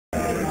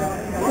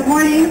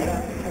morning.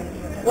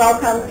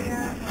 Welcome.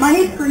 My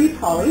name is Bernice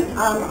Hawley.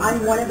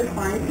 I'm one of the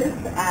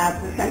scientists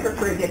at the Centre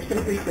for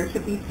Addiction Research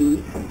at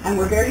BC, and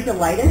we're very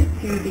delighted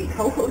to be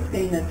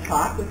co-hosting this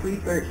talk with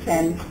research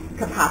and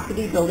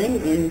capacity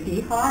building in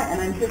DHA, and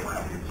I'm just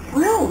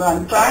thrilled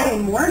on Friday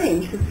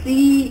morning to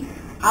see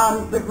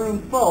the room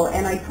full,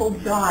 and I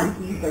told John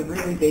he's a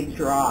really big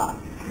draw.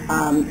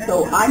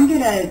 So I'm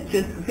going to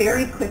just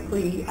very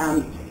quickly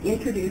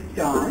introduce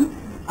John.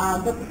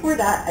 But before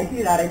that, I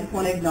just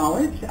want to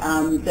acknowledge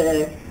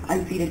the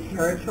unceded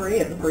territory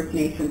of the First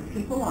Nations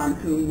people on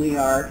whom we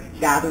are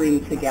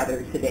gathering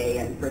together today,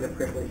 and for the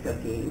privilege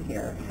of being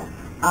here.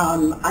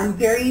 I'm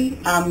very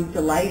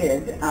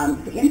delighted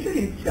to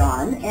introduce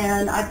John,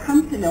 and I've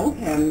come to know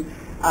him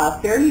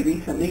fairly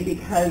recently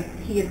because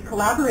he is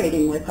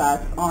collaborating with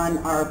us on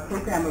our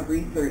program of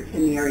research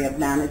in the area of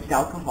managed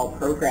alcohol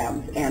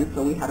programs. And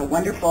so we had a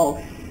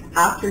wonderful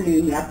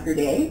afternoon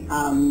yesterday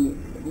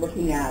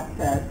looking at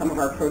some of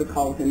our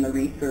protocols in the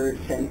research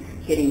and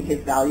getting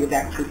his value of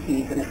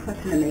expertise. And it's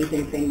such an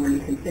amazing thing when you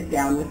can sit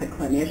down with a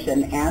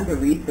clinician and a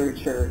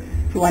researcher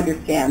who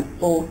understands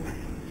both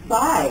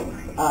sides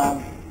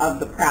of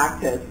the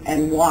practice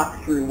and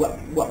walk through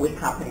what was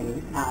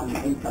happening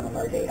in some of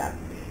our data.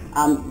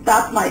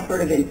 That's my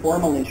sort of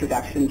informal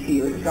introduction to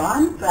you,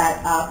 John, but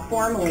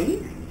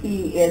formally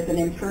he is an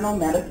internal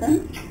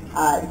medicine.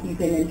 He's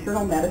in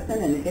internal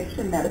medicine and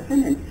addiction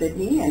medicine in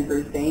Sydney and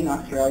Brisbane,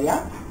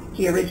 Australia.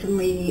 He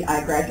originally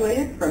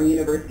graduated from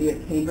University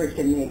of Cambridge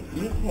in the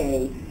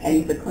UK, and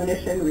he's a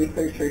clinician,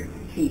 researcher,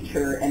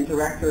 teacher, and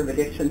director of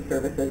addiction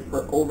services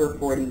for over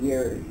 40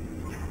 years.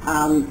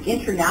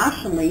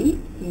 Internationally,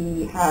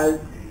 he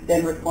has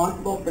been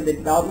responsible for the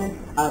development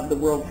of the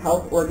World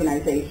Health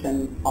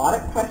Organization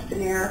audit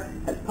questionnaire,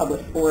 has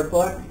published 4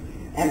 books,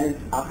 and is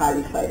a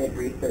highly cited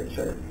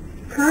researcher.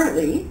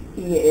 Currently,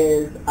 he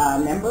is a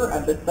member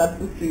of the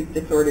Substance Use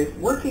Disorders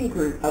Working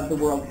Group of the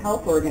World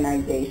Health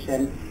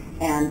Organization,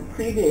 and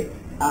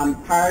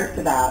prior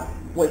to that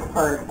was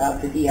part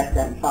of the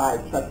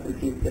DSM-5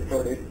 Substance Use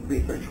Disorders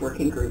Research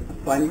Working Group.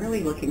 So I'm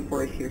really looking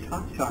forward to your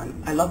talk, John.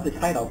 I love the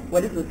title.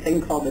 What is this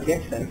thing called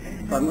addiction?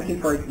 So I'm looking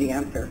forward to the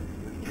answer.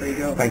 There you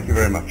go. Thank you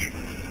very much.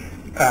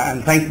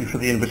 And thank you for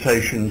the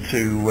invitation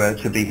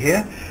to be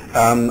here.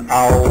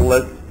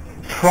 I'll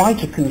try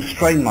to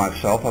constrain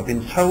myself. I've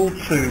been told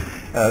to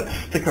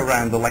stick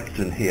around the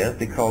lectern here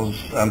because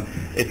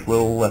it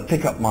will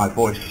pick up my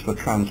voice for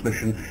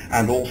transmission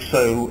and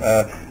also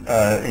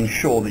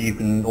ensure that you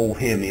can all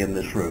hear me in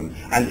this room.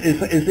 And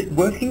is it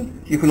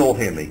working? You can all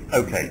hear me.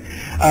 Okay.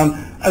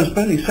 As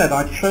Bernie said,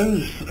 I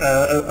chose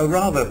a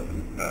rather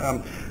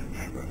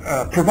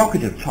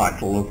provocative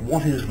title of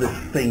what is this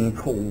thing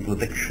called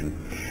addiction.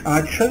 And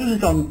I chose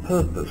it on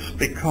purpose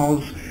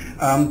because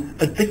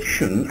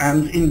addiction,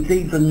 and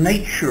indeed the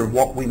nature of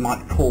what we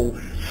might call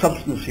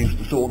substance use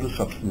disorder,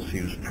 substance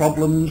use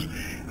problems,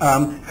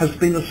 has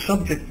been a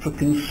subject for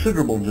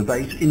considerable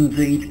debate,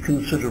 indeed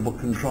considerable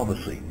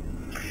controversy.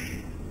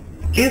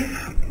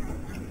 If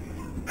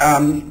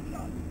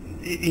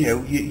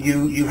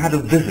you had a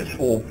visit,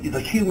 or the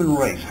human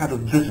race had a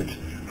visit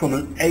from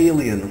an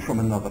alien from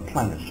another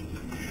planet,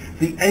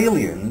 the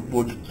alien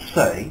would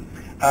say,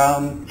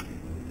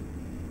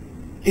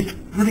 it's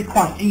really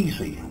quite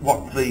easy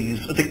what these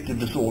addictive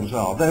disorders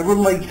are. They're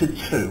related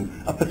to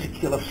a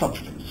particular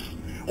substance.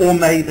 Or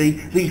maybe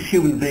these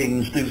human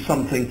beings do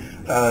something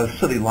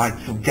silly like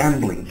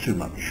gambling too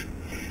much.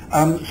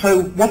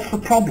 So what's the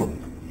problem?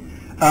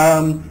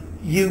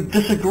 You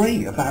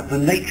disagree about the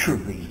nature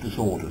of these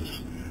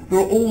disorders. There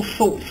are all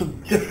sorts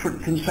of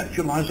different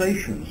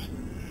conceptualizations.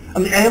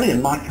 And the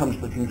alien might come to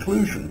the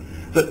conclusion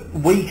that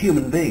we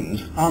human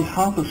beings aren't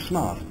half as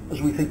smart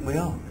as we think we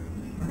are.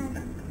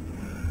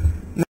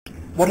 Now,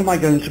 what am I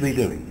going to be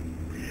doing?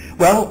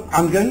 Well,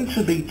 I'm going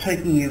to be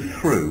taking you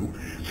through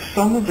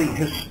some of the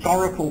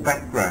historical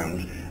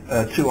background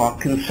to our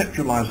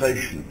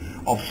conceptualization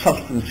of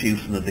substance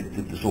use and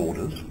addictive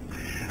disorders.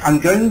 I'm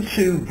going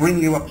to bring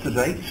you up to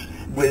date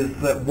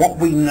with what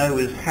we know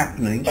is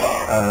happening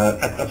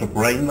at a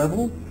brain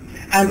level,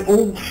 and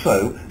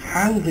also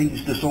how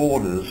these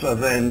disorders are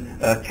then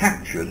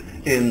captured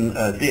in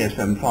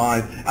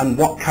DSM-5 and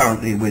what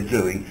currently we're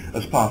doing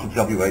as part of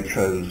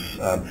WHO's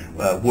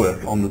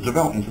work on the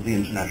development of the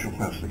International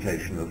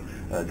Classification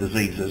of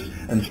Diseases,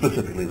 and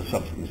specifically the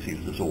Substance Use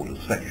Disorders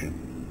section.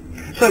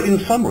 So in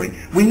summary,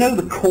 we know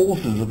the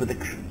causes of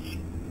addictions.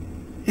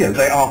 You know,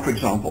 they are, for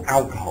example,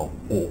 alcohol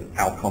or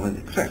alcohol in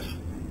excess,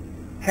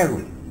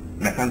 heroin,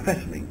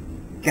 methamphetamine,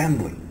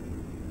 gambling,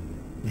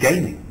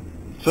 gaming,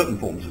 certain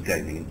forms of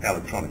gaming and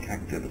electronic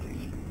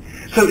activities.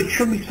 So it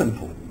should be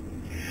simple.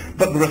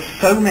 But there are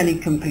so many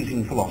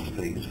competing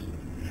philosophies,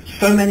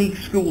 so many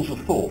schools of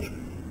thought,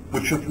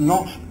 which have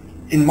not,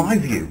 in my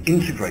view,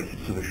 integrated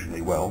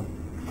sufficiently well,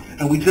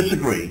 and we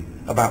disagree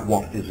about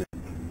what is it.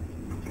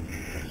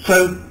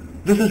 So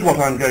this is what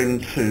I'm going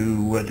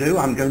to do.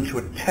 I'm going to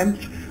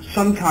attempt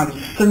some kind of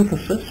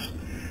synthesis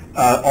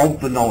of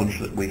the knowledge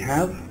that we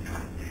have,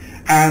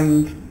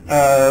 and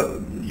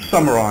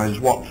summarize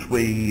what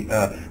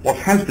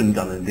has been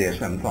done in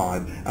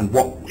DSM-5 and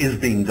what is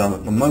being done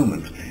at the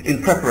moment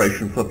in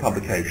preparation for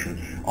publication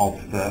of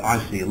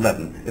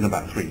IC11 in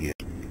about 3 years.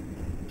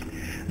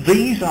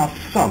 These are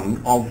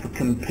some of the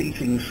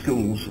competing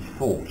schools of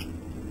thought.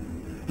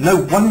 No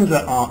wonder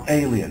our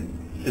alien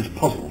is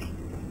puzzled.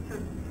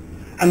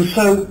 And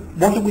so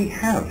what do we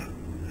have?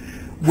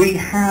 We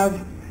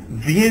have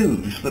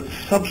views that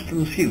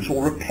substance use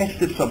or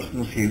repetitive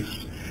substance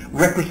use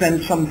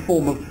represent some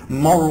form of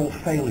moral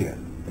failure.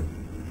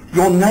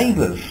 Your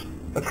neighbours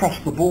across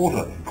the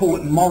border call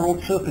it moral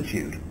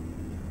turpitude,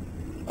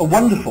 a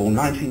wonderful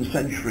 19th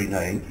century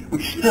name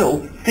which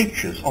still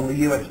features on the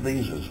US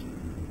visas.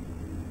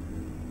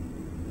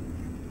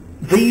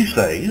 These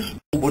days,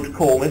 people would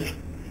call it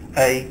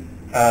a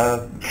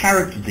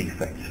character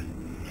defect.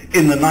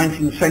 In the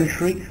 19th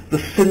century, the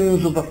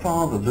sins of the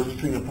father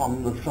visiting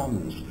upon the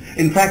sons.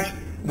 In fact,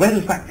 where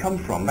does that come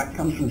from? That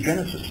comes from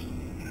Genesis,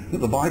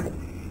 the Bible.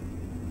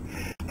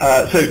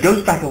 So it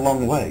goes back a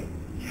long way.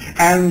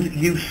 And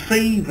you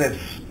see this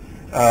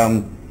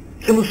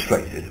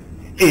illustrated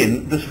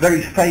in this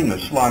very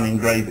famous line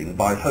engraving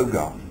by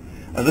Hogarth.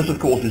 And this, of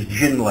course, is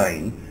Gin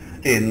Lane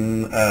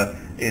in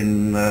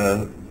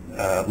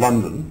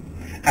London.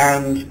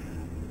 And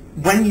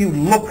when you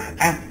look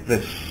at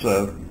this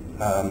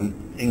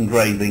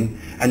engraving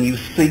and you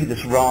see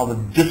this rather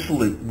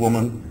dissolute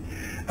woman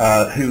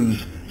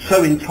who's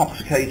so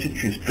intoxicated,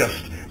 she's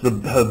just,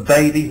 her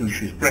baby who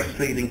she's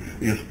breastfeeding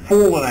has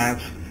fallen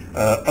out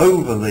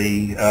over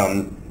the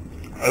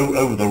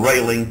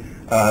railing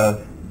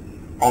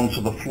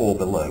onto the floor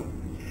below.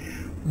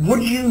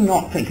 Would you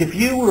not think, if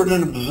you were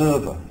an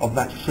observer of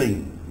that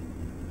scene,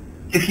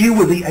 if you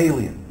were the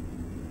alien,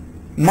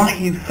 might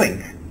you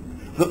think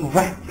that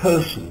that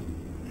person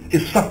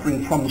is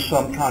suffering from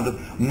some kind of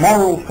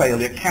moral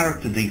failure,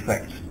 character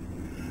defect,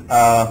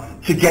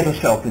 to get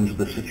herself into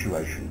this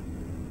situation?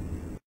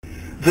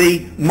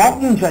 The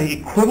modern day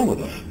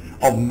equivalent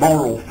of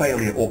moral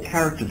failure or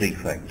character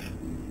defect,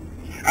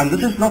 and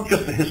this is not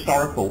just a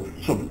historical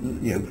sort of,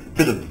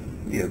 bit of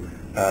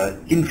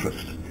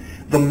interest.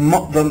 The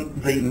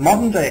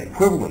modern day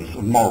equivalent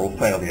of moral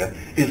failure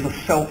is the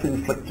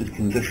self-inflicted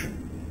condition.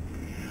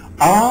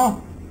 Our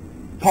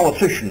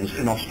politicians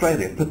in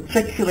Australia,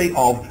 particularly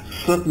of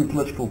certain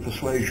political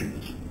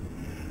persuasions,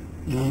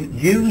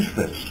 use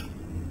this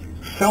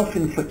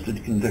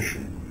self-inflicted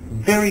condition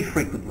very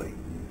frequently.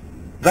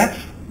 That's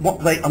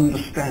what they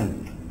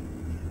understand,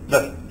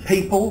 that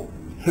people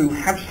who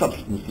have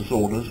substance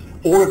disorders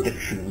or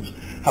addictions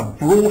have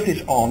brought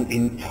it on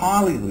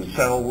entirely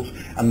themselves,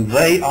 and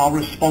they are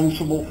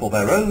responsible for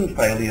their own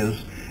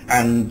failures,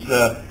 and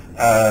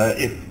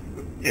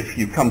if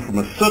you come from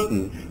a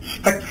certain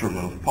spectrum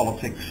of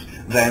politics,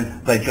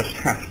 then they just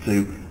have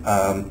to,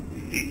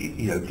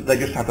 they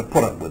just have to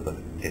put up with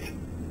it.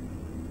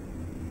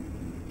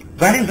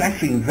 That is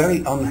actually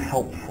very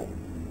unhelpful.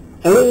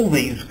 All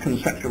these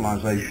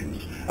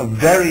conceptualizations are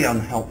very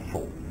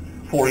unhelpful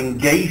for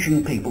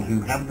engaging people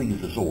who have these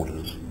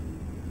disorders,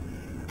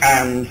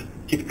 and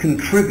it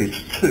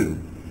contributes to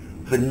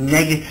the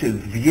negative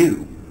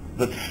view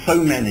that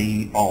so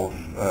many of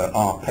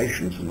our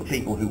patients and the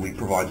people who we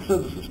provide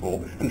services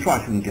for and try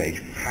to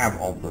engage have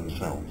of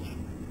themselves.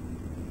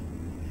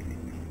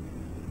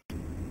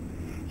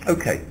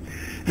 Okay,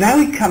 now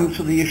we come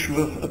to the issue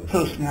of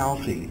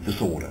personality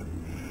disorder.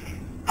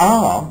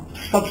 Are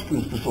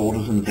substance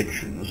disorders and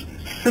addictions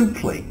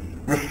simply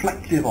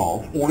reflective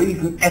of, or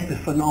even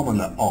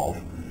epiphenomena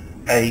of,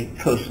 a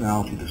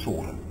personality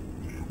disorder?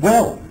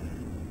 Well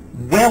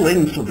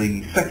into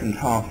the second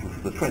half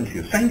of the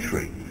 20th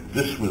century,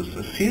 this was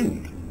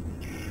assumed.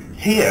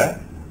 Here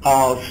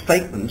are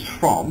statements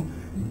from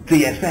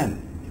DSM.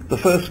 The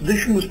first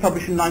edition was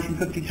published in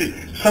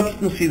 1952.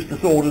 Substance use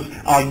disorders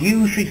are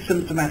usually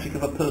symptomatic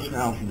of a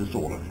personality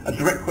disorder. A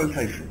direct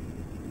quotation.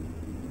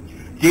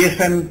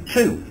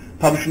 DSM-2,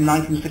 published in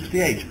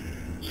 1968.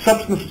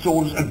 Substance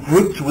disorders are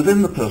grouped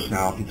within the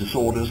personality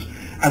disorders,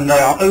 and they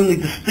are only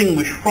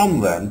distinguished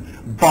from them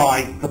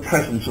by the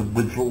presence of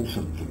withdrawal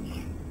symptoms.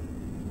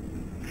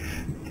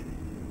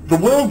 The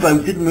world, though,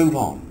 did move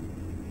on,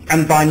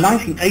 and by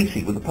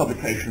 1980, with the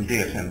publication of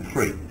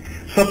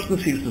DSM-3,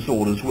 substance use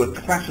disorders were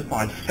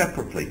classified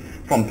separately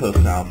from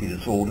personality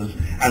disorders,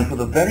 and for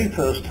the very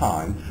first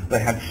time they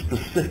had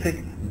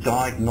specific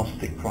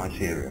diagnostic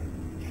criteria.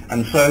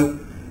 And so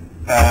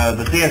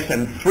the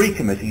DSM-3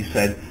 committee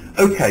said,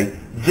 okay,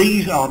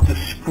 these are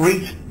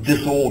discrete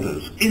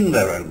disorders in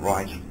their own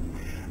right,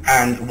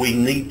 and we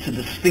need to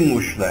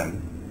distinguish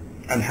them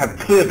and have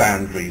clear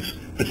boundaries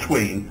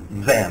between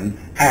them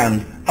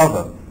and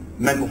other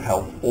mental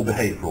health or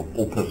behavioural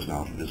or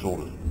personality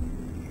disorders.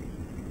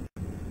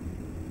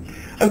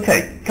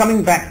 Okay,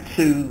 coming back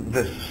to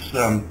this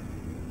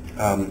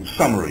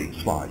summary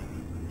slide.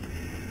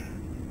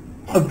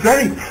 A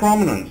very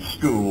prominent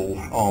school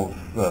of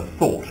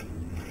thought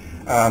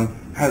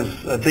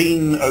has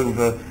been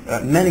over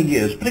many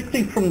years,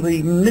 particularly from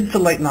the mid to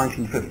late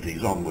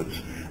 1950s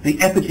onwards, the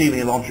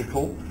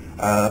epidemiological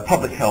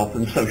public health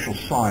and social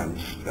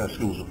science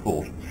schools of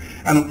thought.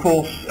 And of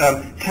course,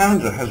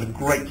 Canada has a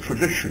great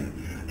tradition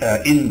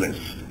in this,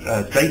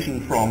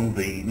 dating from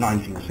the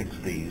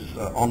 1960s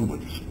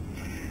onwards.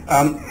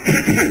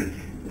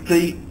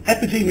 The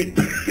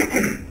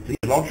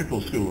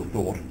epidemiological school of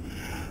thought,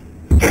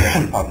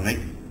 pardon me,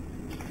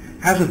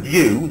 has a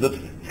view that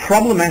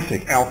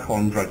problematic alcohol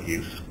and drug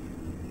use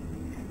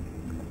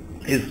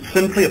is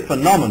simply a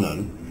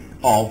phenomenon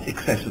of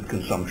excessive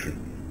consumption.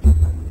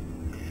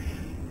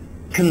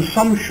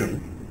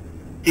 Consumption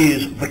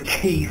is the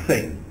key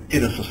thing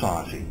in a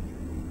society.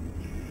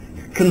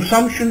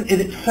 Consumption in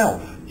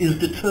itself is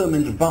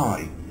determined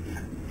by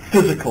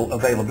physical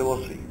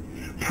availability,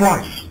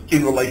 price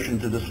in relation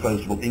to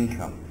disposable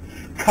income,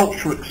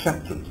 cultural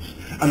acceptance,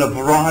 and a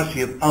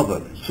variety of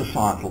other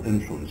societal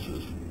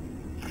influences.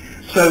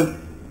 So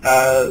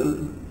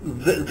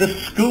this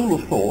school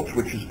of thought,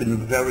 which has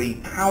been very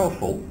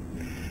powerful,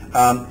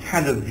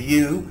 had a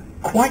view,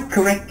 quite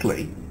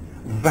correctly,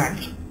 that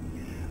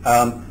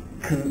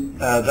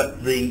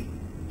that the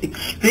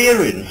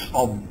experience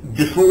of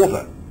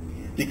disorder,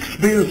 the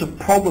experience of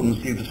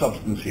problems due to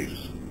substance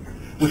use,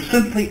 was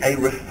simply a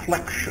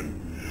reflection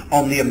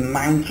on the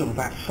amount of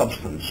that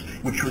substance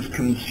which was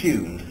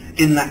consumed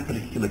in that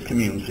particular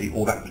community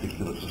or that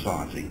particular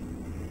society.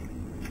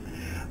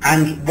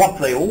 And what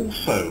they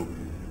also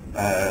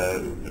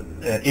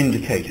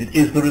indicated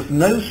is there is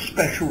no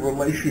special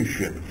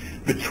relationship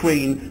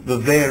between the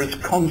various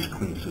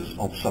consequences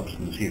of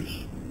substance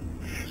use.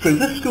 So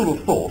this school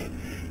of thought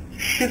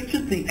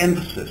shifted the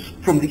emphasis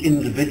from the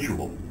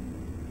individual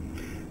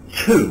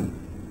to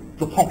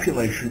the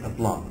population at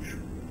large.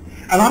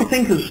 And I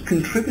think has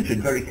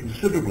contributed very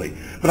considerably,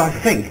 but I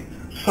think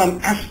some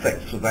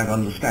aspects of that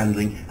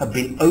understanding have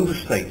been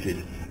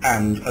overstated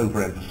and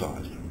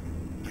overemphasized.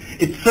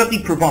 It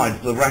certainly provides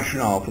the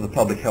rationale for the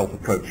public health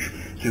approach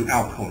to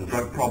alcohol and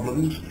drug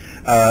problems,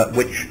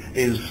 which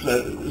is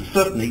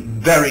certainly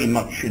very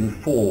much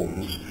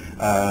informs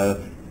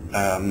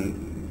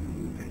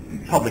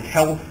public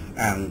health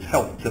and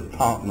health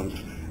department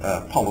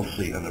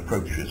policy and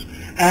approaches,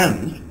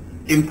 and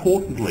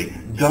importantly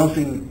does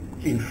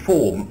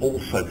inform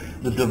also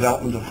the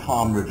development of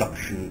harm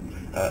reduction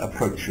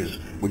approaches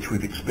which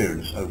we've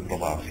experienced over the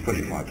last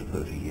 25 to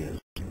 30 years.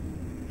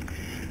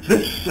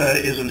 This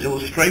is an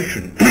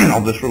illustration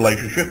of this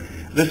relationship.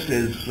 This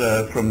is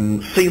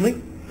from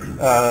Seeley,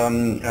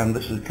 and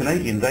this is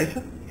Canadian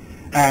data,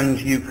 and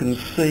you can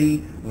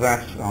see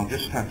that, I'll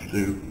just have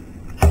to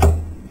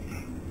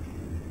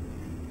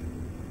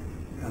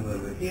come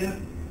over here,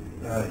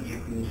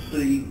 you can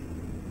see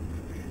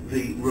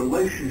the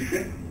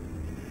relationship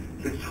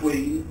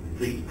between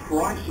the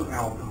price of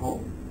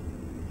alcohol,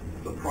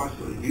 the price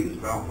of the use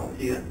of alcohol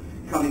here,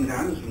 coming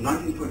down is from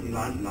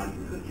 1929 to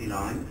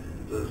 1959,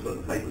 so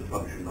the paper was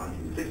published in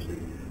 1960.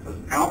 As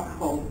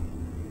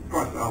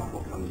price of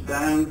alcohol comes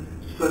down,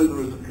 so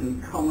there is a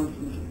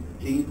concomitant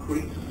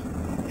increase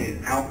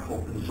in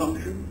alcohol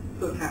consumption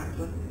per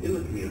capita in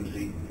the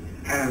community,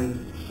 and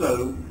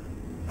so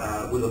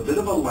with a bit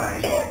of a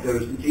lag, there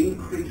is an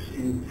increase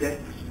in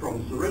deaths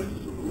from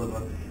cirrhosis of the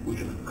liver, which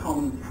is a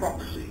common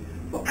proxy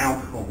for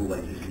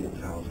alcohol-related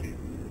mortality.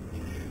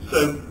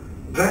 So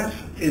that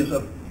is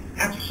an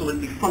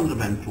absolutely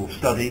fundamental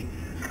study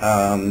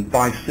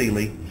by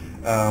Seeley,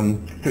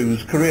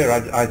 whose career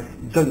I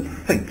don't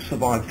think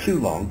survived too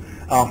long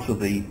after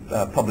the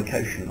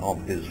publication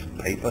of his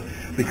paper,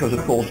 because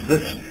of course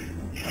this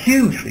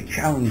hugely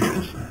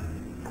challenges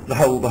the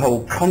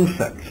whole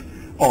concept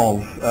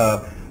of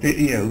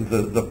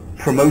the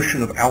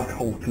promotion of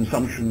alcohol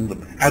consumption, the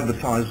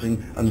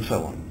advertising, and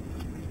so on.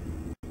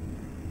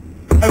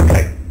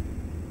 Okay.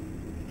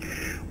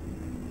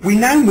 We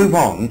now move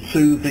on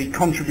to the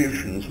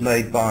contributions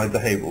made by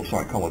behavioral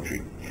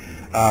psychology.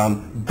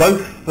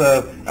 Both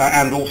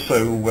and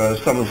also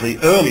some of the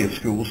earlier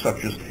schools,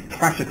 such as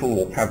classical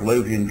or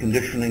Pavlovian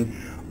conditioning,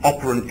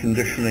 operant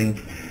conditioning.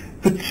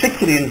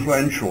 Particularly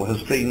influential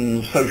has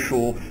been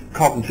social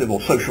cognitive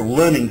or social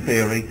learning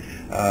theory,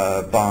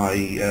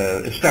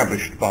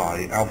 established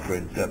by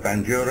Alfred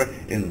Bandura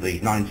in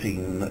the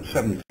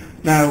 1970s.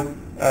 Now,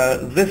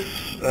 this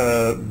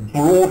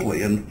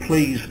broadly, and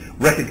please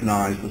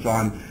recognize that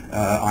I'm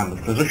a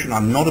physician,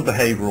 I'm not a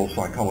behavioral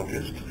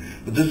psychologist,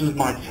 but this is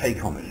my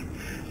take on it.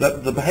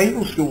 That the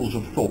behavioral schools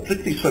of thought,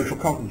 particularly social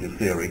cognitive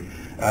theory,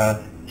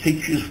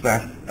 teaches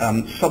that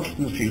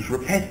substance use,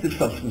 repetitive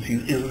substance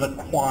use, is an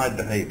acquired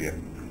behavior.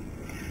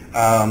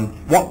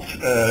 What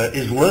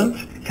is learnt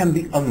can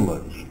be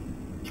unlearnt.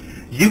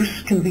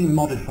 Use can be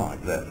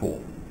modified,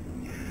 therefore.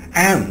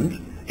 And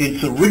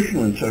its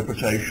original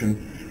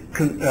interpretation,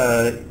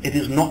 it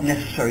is not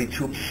necessary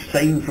to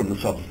abstain from the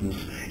substance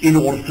in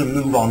order to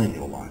move on in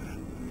your life.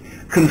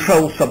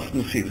 Controlled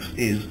substance use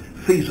is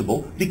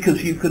feasible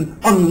because you can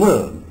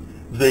unlearn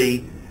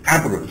the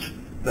aberrant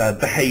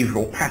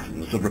behavioral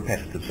patterns of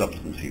repetitive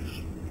substance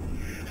use.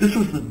 This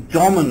was the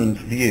dominant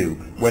view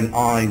when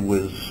I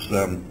was,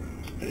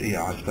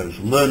 I suppose,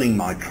 learning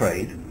my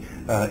trade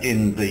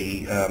in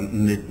the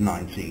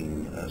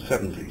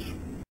mid-1970s.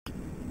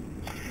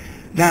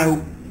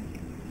 Now,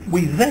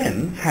 we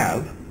then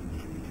have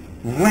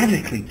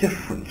radically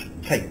different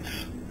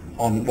takes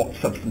on what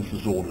substance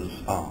disorders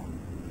are.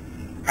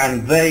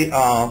 And they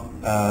are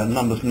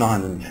numbers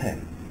 9 and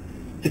 10.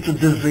 It's a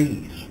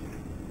disease.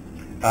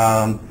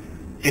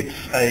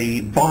 It's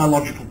a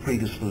biological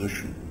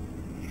predisposition.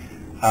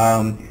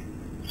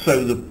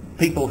 So the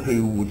people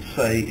who would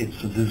say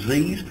it's a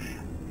disease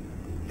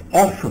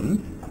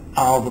often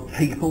are the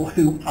people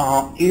who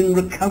are in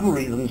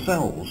recovery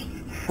themselves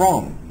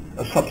from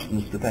a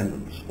substance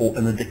dependence or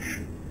an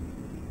addiction.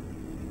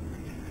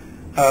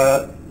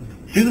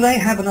 Do they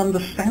have an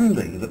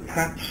understanding that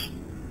perhaps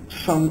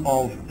some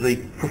of the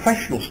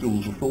professional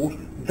schools of thought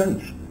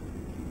don't?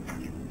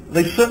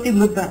 They certainly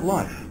live that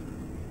life.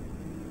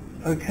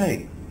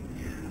 Okay.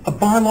 A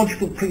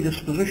biological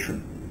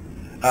predisposition.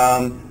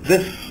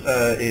 This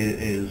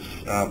is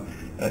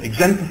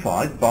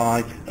exemplified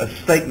by a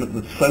statement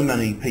that so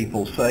many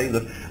people say,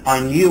 that I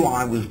knew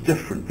I was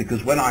different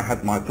because when I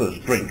had my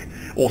first drink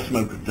or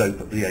smoke of dope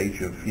at the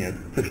age of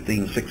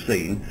 15,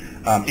 16,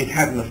 it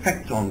had an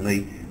effect on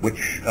me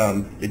which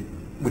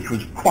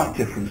was quite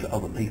different to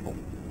other people.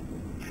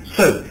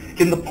 So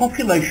in the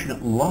population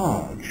at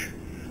large,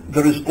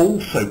 there is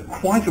also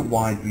quite a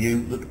wide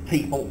view that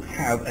people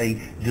have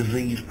a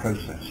disease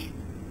process.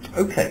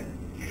 Okay,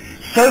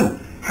 so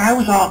how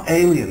is our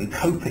alien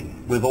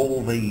coping with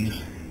all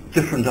these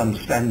different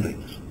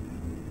understandings?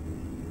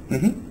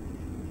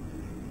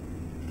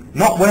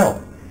 Not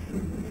well.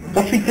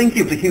 What's he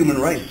thinking of the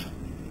human race?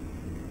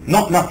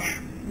 Not much.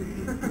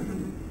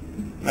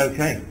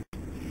 Okay.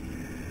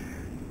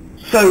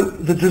 So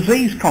the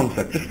disease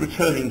concept, just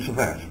returning to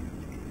that,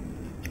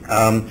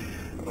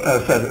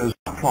 said it was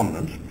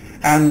prominent,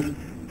 and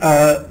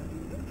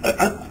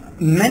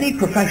many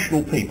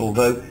professional people,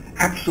 though,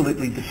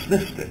 absolutely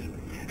dismissed it,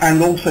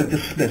 and also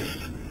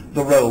dismissed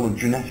the role of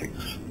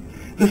genetics.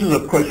 This is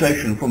a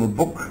quotation from a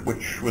book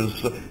which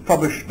was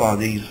published by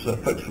these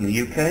folks from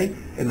the UK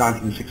in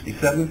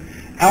 1967.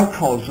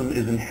 Alcoholism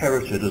is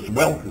inherited as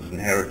wealth is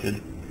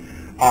inherited,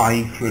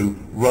 i.e. through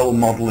role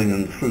modelling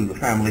and through the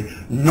family,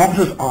 not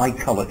as eye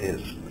colour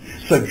is.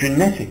 So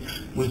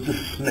genetics was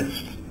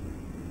dismissed.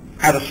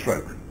 Had a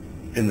stroke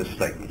in this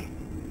statement.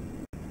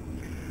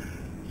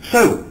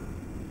 So,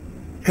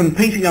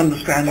 competing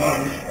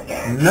understandings,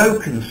 no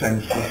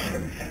consensus,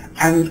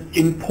 and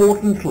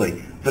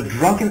importantly, the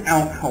drug and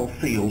alcohol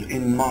field,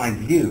 in my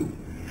view,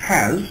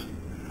 has,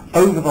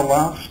 over the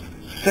last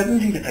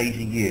 70 to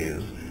 80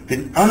 years,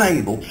 been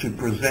unable to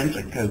present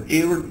a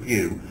coherent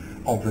view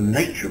of the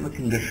nature of the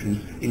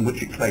conditions in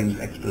which it claims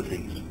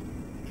expertise.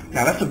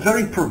 Now, that's a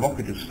very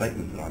provocative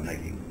statement that I'm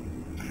making.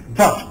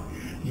 But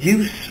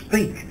you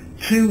speak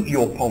to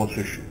your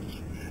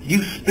politicians,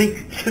 you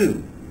speak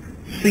to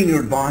senior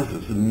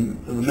advisors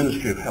in the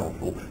Ministry of Health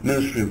or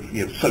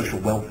Ministry of Social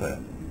Welfare,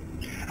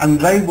 and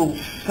they will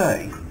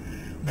say,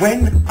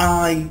 when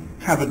I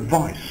have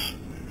advice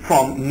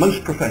from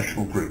most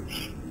professional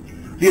groups,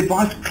 the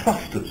advice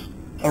clusters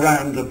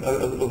around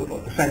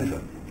a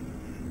centre.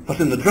 But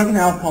in the drug and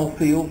alcohol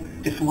field,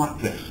 it's like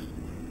this.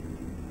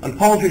 And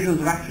politicians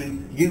have actually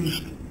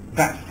used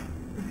that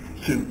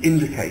to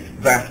indicate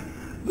that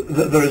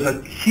there is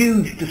a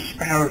huge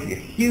disparity, a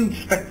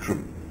huge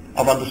spectrum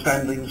of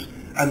understandings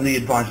and the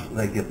advice that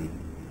they're given.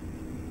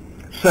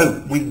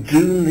 So we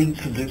do need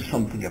to do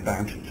something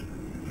about it.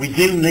 We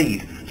do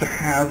need to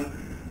have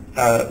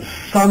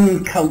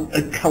some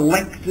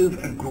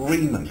collective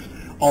agreement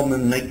on the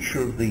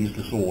nature of these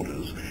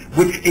disorders,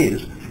 which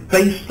is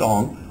based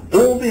on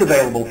all the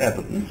available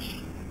evidence,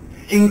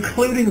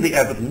 including the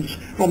evidence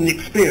from the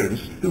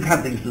experience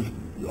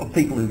of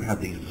people who've had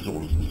these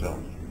disorders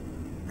themselves.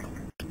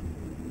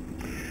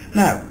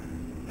 Now,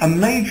 a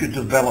major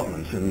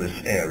development in this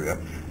area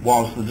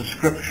was the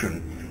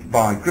description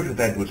by Griffith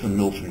Edwards and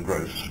Milton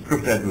Gross.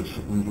 Griffith Edwards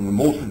from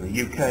Malta in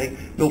the UK,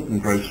 Milton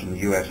Gross from the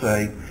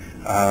USA,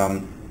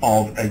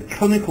 of a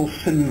clinical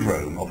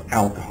syndrome of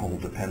alcohol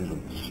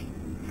dependence.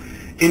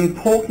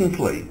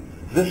 Importantly,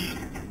 this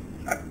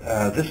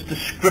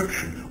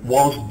description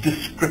was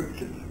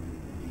descriptive.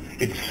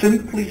 It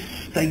simply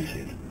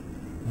stated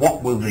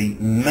what were the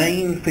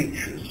main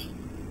features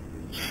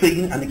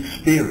seen and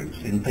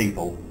experienced in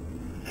people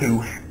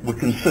who were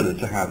considered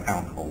to have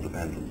alcohol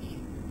dependence.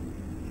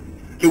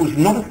 It was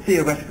not a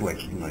theoretical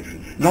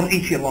explanation, not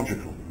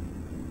etiological.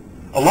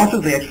 A lot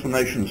of the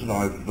explanations that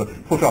I've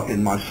put up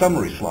in my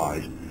summary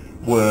slide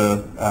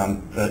were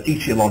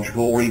etiological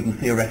or even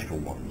theoretical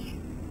ones.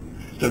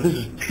 So this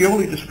is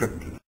purely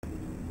descriptive.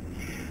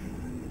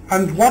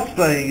 And what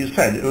they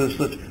said was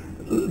that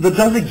there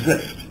does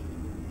exist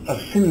a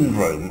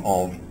syndrome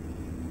of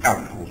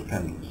alcohol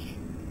dependence.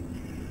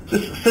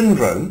 This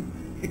syndrome,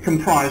 it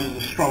comprises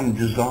a strong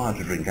desire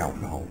to drink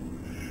alcohol,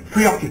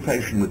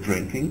 preoccupation with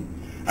drinking,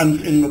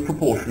 and in the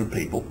proportion of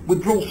people,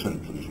 withdrawal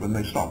symptoms when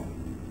they stop.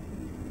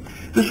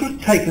 This was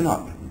taken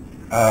up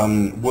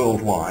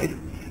worldwide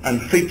and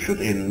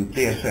featured in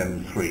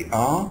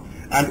DSM-3R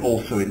and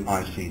also in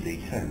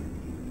ICD-10,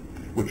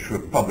 which were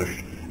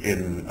published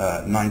in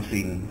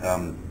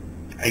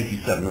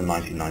 1987 and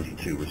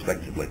 1992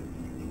 respectively.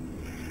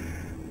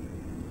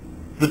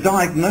 The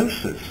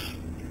diagnosis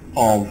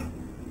of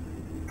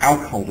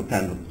alcohol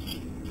dependence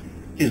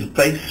is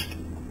based,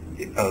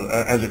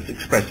 as it's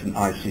expressed in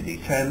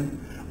ICD-10,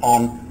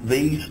 on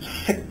these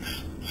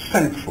 6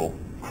 central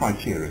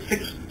criteria,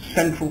 6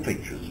 central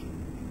features,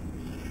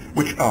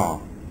 which are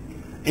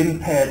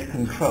impaired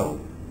control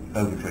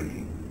over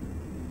drinking,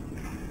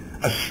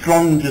 a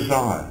strong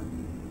desire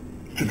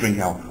to drink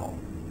alcohol,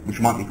 which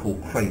might be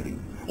called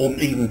craving, or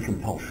even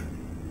compulsion.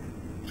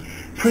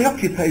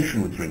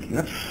 Preoccupation with drinking,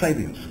 that's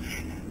salience.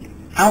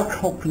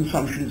 Alcohol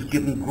consumption is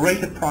given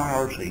greater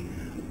priority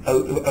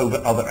over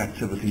other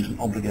activities and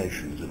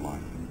obligations in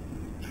life.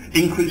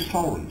 Increased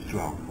tolerance to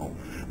alcohol.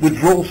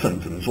 Withdrawal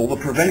symptoms, or the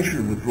prevention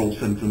of withdrawal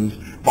symptoms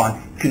by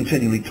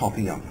continually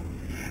topping up.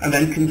 And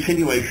then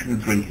continuation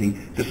of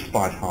drinking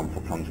despite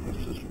harmful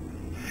consequences.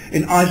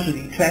 In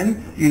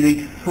ICD-10, you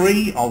need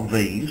 3 of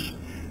these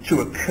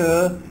to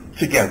occur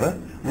together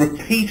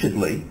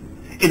repeatedly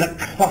in a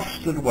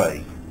clustered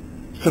way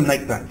to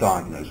make that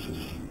diagnosis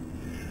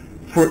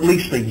for at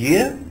least a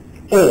year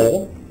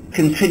or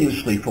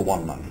continuously for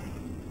 1 month.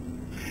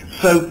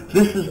 So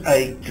this is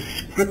a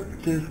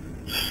descriptive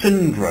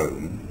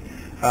syndrome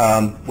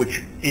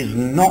which is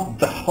not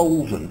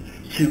beholden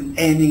to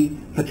any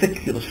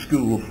particular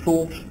school of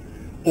thought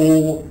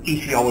or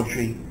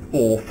etiology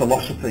or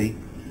philosophy.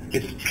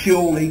 It's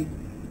purely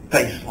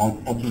based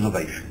on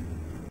observation.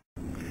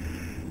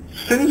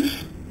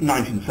 Since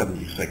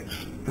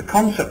 1976, the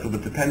concept of a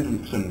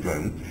dependent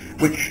syndrome,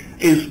 which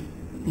is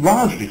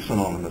largely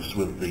synonymous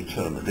with the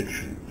term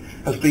addiction,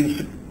 has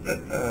been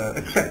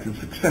accepted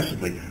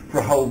successively for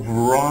a whole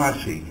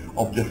variety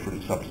of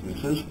different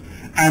substances,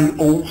 and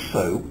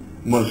also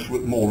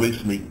more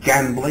recently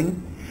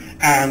gambling,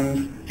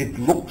 and it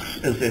looks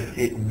as if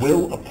it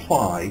will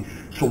apply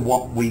to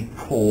what we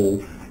call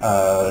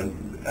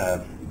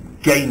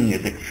gaming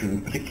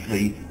addiction,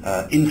 particularly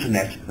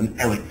internet and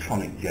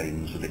electronic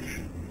games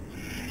addiction.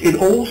 It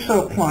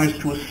also applies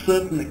to a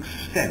certain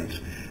extent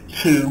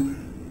to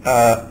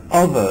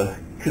other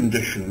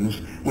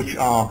conditions which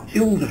are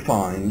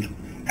ill-defined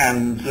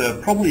and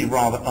probably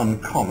rather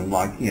uncommon,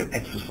 like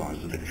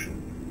exercise addiction.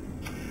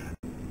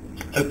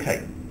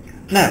 Okay,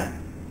 now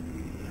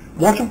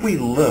what have we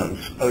learnt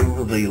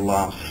over the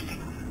last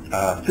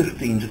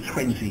 15 to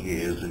 20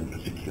 years in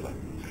particular?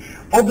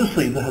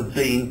 Obviously there have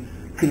been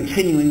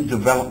continuing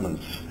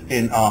developments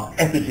in our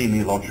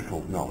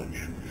epidemiological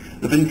knowledge.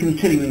 There have been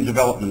continuing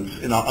developments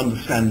in our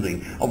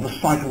understanding of the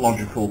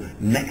psychological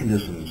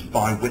mechanisms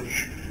by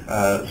which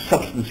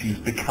substance use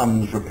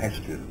becomes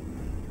repetitive.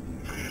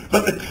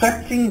 But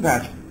accepting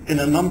that in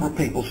a number of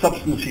people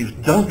substance use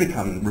does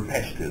become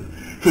repetitive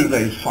through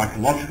those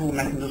psychological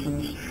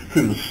mechanisms,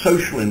 through the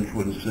social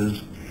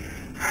influences,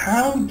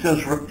 how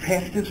does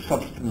repetitive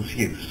substance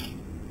use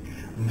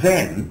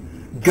then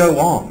go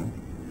on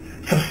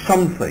to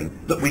something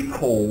that we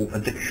call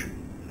addiction,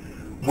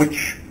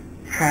 which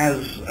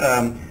has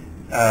an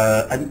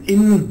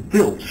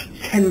inbuilt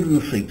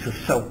tendency to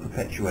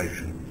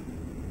self-perpetuation,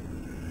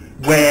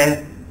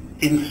 where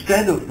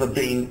instead of there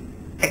being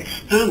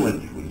external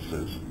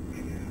influences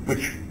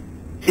which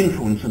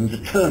influence and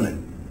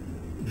determine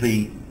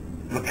the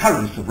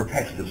recurrence of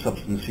repetitive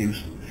substance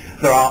use,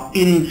 there are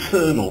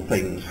internal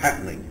things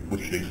happening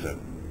which do so.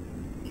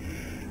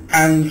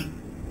 And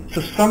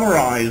to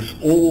summarize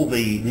all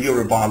the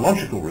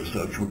neurobiological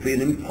research would be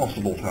an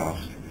impossible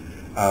task,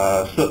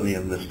 certainly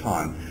in this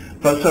time.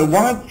 But so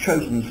what I've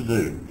chosen to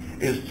do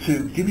is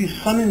to give you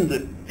some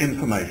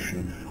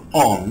information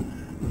on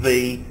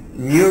the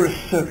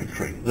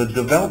neurocircuitry, the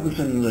developments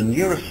in the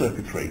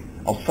neurocircuitry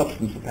of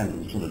substance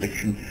dependence and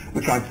addiction,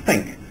 which I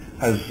think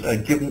has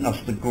given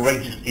us the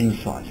greatest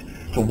insight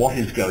to what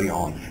is going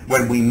on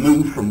when we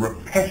move from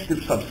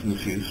repetitive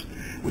substance use,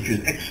 which is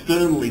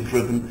externally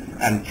driven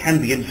and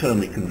can be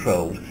internally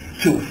controlled,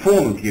 to a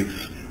form of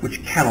use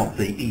which cannot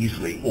be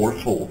easily or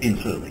at all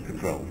internally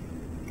controlled.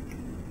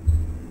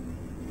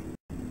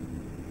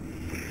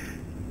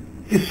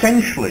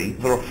 Essentially,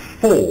 there are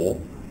 4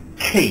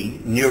 key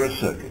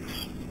neurocircuits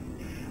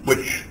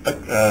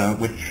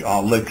which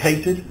are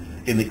located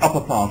in the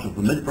upper part of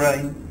the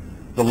midbrain,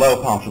 the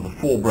lower part of the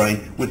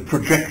forebrain, with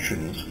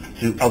projections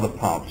to other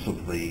parts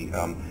of the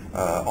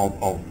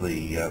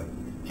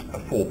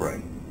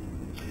forebrain.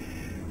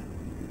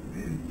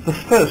 The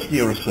first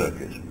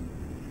neurocircuit,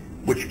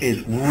 which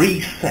is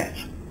reset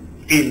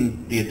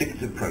in the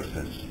addictive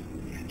process,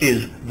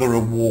 is the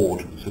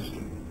reward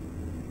system.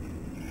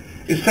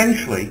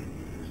 Essentially,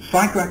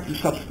 psychoactive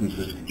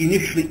substances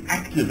initially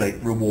activate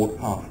reward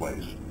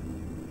pathways.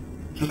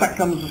 Does that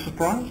come as a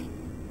surprise?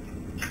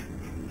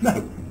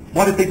 No.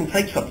 Why do people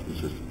take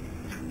substances?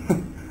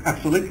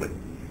 Absolutely.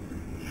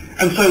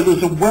 And so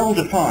there's a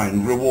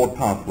well-defined reward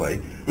pathway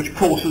which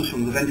courses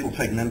from the ventral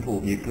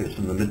tegmental nucleus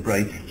in the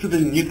midbrain to the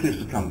nucleus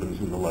accumbens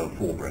in the lower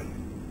forebrain.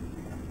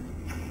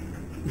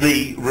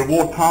 The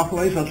reward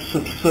pathways are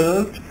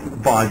subserved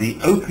by the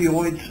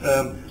opioid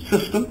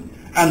system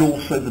and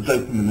also the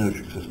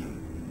dopaminergic system.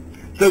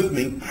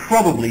 Dopamine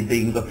probably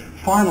being the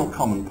final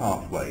common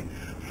pathway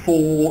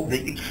for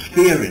the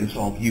experience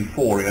of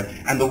euphoria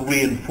and the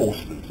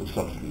reinforcement of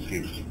substance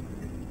use.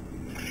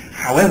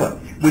 However,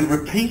 with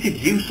repeated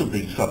use of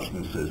these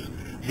substances,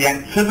 the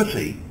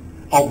activity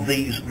of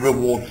these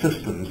reward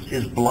systems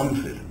is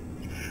blunted.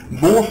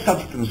 More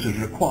substance is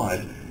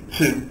required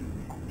to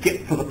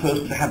get for the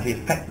person to have the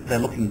effect that they're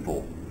looking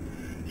for.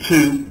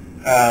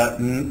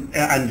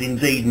 And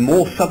indeed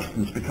more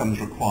substance becomes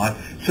required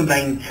to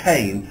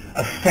maintain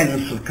a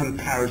sense of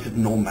comparative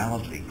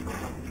normality.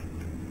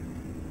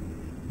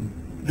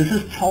 This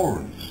is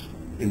tolerance,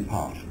 in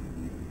part.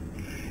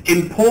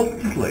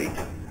 Importantly,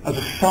 as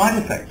a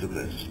side effect of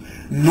this,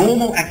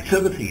 normal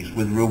activities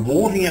with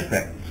rewarding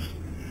effects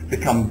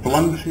become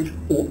blunted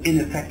or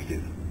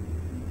ineffective.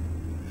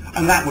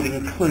 And that would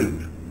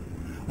include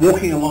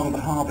walking along the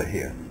harbour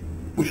here,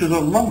 which is a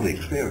lovely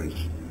experience.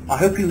 I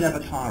hope you never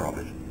tire of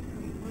it.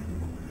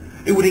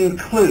 It would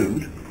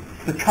include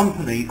the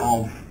company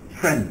of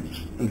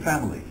friends and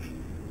family.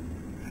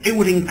 It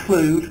would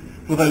include,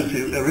 for those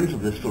who are into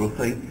this sort of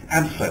thing,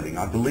 abseiling.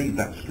 I believe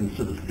that's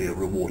considered to be a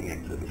rewarding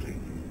activity.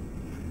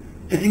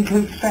 It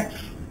includes sex.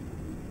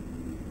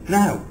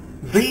 Now,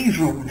 these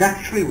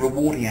naturally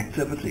rewarding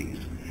activities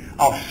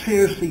are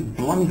seriously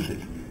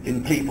blunted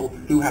in people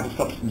who have a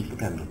substance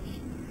dependence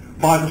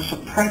by the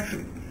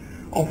suppression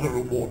of the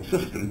reward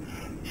system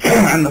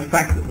and the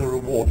fact that the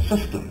reward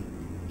system,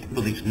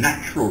 with its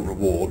natural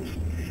rewards,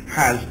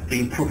 has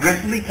been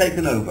progressively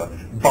taken over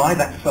by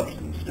that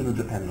substance in the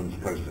dependence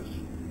process.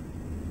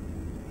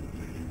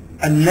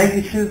 A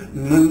negative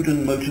mood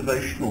and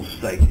motivational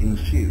state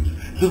ensues.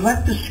 So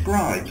that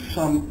describes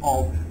some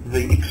of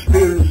the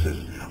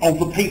experiences of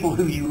the people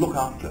who you look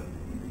after.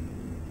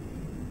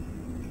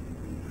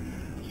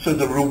 So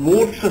the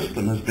reward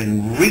system has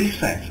been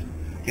reset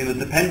in the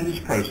dependence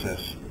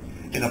process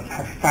in a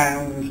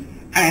profound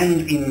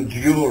and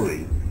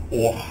enduring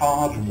or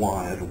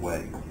hardwired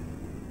way.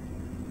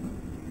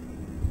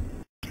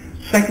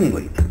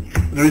 Secondly,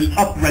 there is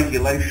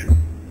upregulation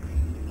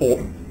or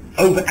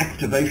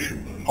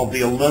overactivation of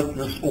the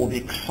alertness or the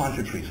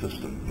excitatory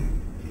system.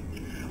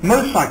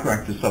 Most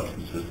psychoactive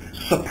substances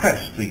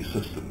suppress these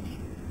systems,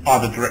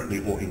 either directly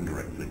or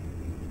indirectly.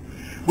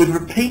 With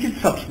repeated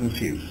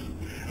substance use,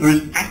 there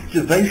is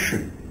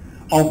activation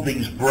of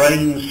these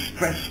brain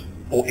stress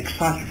or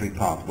excitatory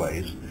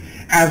pathways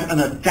as an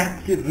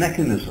adaptive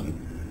mechanism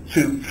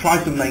to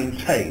try to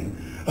maintain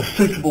a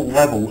suitable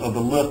level of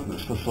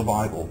alertness for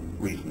survival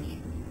reasons.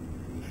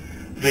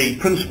 The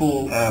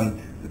principal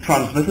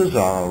transmitters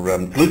are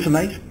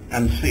glutamate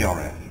and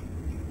CRF.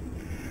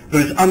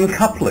 There is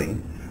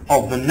uncoupling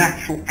of the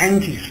natural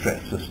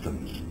anti-stress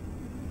systems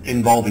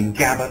involving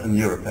GABA and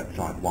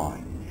neuropeptide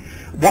Y.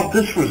 What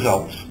this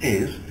results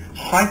is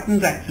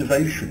heightened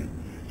activation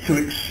to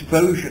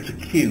exposure to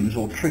cues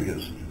or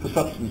triggers for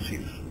substance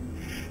use.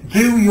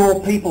 Do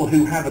your people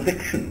who have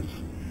addictions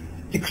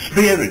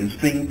experience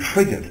being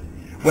triggered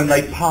when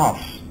they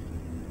pass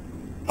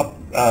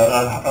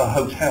a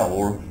hotel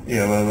or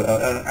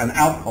an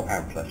alcohol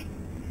outlet?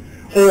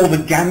 Or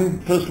the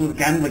person with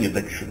gambling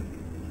addiction,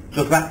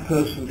 does that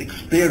person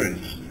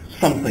experience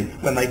something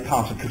when they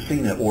pass a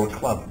casino or a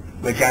club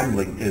where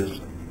gambling is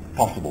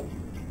possible?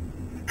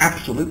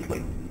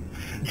 Absolutely.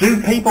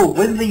 Do people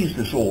with these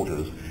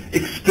disorders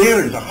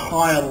experience a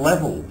higher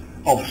level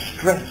of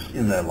stress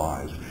in their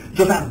lives?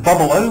 Does that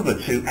bubble over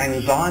to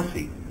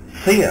anxiety,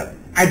 fear,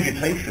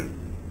 agitation?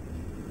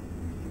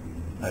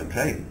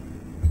 Okay.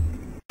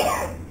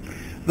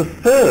 The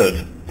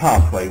third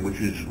pathway, which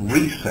is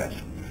reset,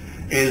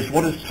 is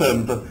what is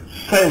termed the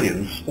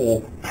salience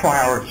or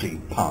priority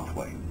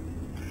pathway.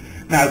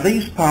 Now,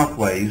 these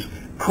pathways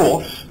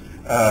course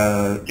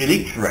in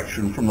each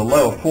direction from the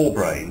lower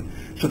forebrain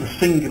to the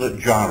cingulate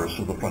gyrus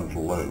of the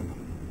frontal lobe.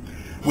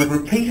 With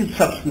repeated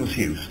substance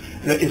use,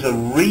 there is a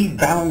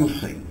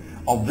rebalancing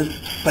of this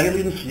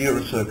salience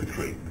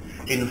neurocircuitry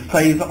in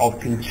favour of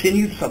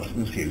continued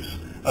substance use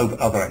over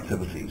other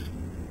activities.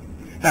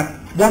 Now,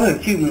 what are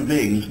human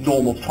beings'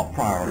 normal top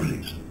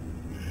priorities?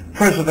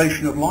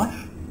 Preservation of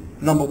life,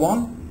 number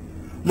one.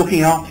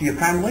 Looking after your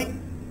family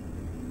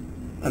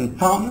and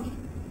partners,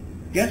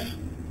 yes.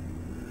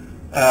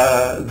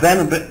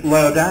 Then a bit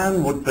lower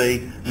down would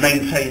be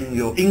maintaining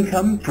your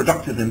income,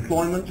 productive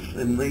employment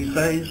in these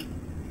days,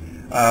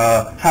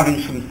 having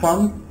some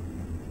fun.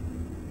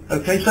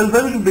 Okay, so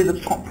those would be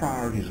the top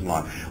priorities in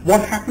life.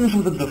 What happens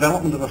with the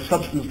development of a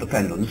substance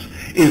dependence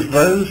is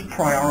those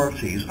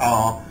priorities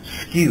are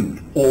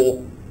skewed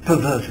or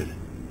perverted.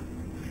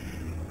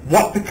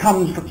 What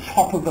becomes the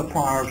top of the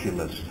priority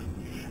list?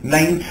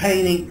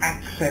 Maintaining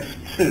access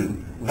to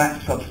that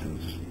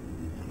substance.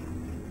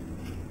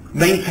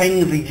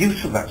 Maintaining the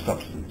use of that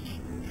substance.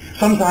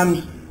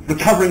 Sometimes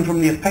recovering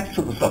from the effects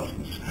of the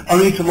substance,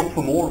 only to look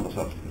for more of the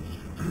substance.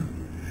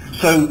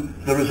 So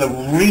there is a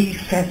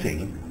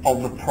resetting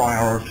of the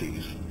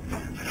priorities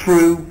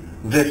through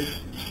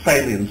this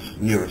salience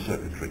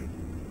neurocircuitry.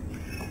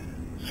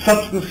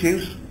 Substance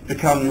use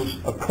becomes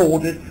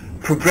accorded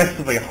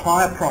progressively a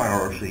higher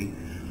priority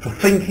for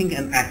thinking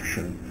and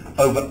action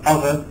over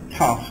other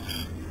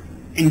tasks,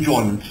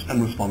 enjoyments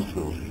and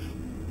responsibilities.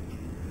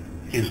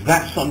 Is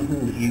that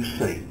something that you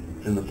see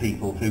in the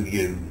people who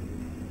you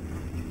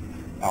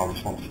are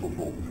responsible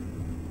for?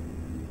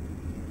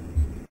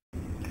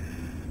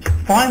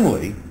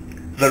 Finally,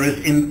 there is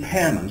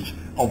impairment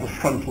of the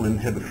frontal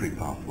inhibitory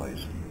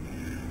pathways.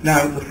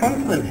 Now, the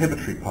frontal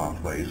inhibitory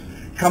pathways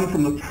come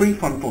from the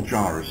prefrontal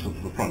gyrus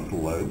of the frontal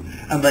lobe,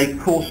 and they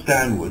course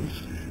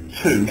downwards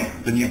to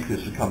the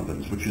nucleus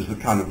accumbens, which is the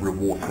kind of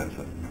reward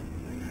center.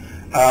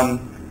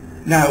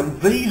 Now,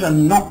 these are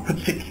not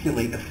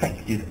particularly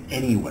affected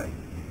anyway,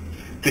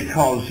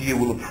 because you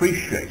will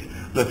appreciate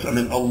that, I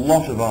mean, a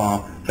lot of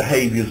our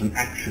behaviors and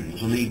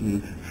actions and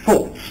even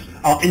thoughts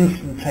are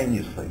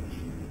instantaneous things.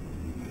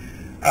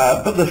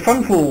 But the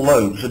frontal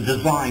lobes are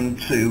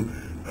designed to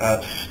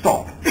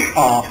stop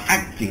our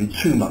acting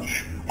too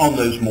much on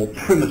those more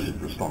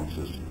primitive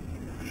responses.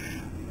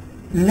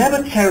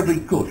 Never terribly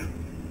good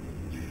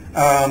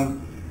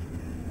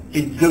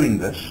in doing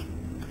this,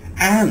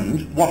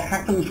 and what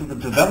happens with the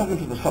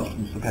development of a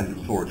substance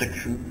dependence or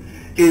addiction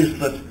is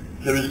that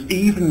there is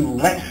even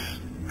less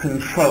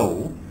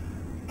control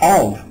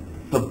of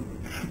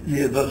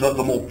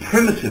the more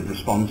primitive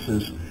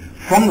responses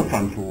from the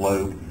frontal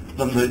lobe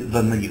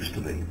than there used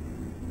to be.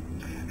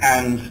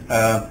 And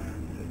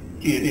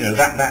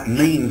that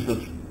means that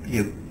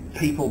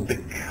people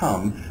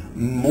become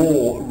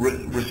more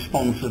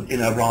responsive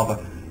in a rather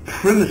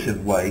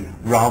primitive way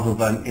rather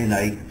than in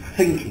a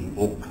thinking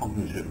or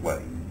cognitive way.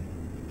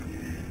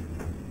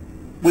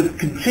 With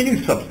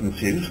continued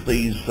substance use,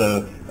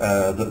 the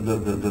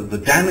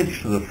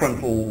damage to the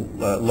frontal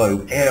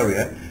lobe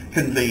area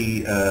can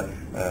lead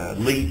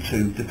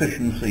to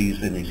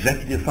deficiencies in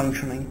executive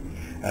functioning,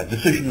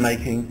 decision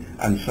making,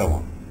 and so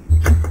on.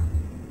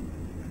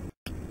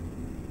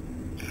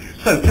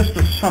 So just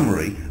a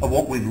summary of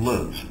what we've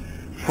learned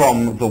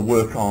from the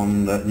work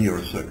on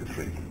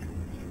neurocircuitry.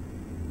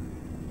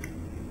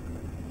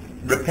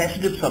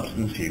 Repetitive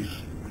substance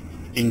use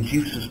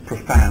induces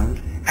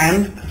profound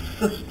and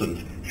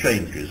persistent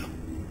changes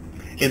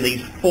in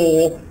these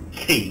four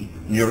key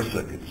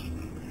neurocircuits: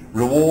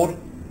 reward,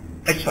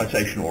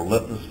 excitation or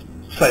alertness,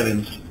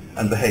 salience,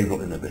 and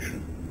behavioral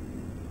inhibition.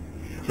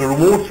 The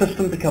reward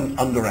system becomes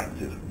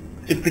underactive.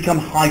 It's become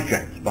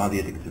hijacked by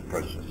the addictive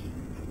process.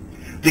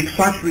 The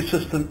excitatory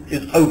system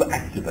is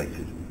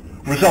overactivated,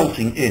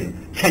 resulting in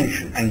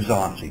tension,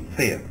 anxiety,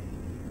 fear.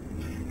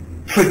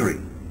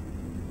 Triggering.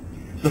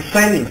 The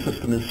salience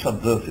system is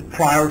subverted.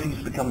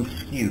 Priorities become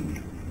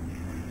skewed.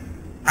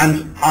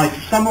 And I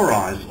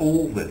summarize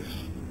all this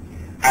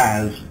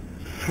as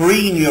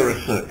three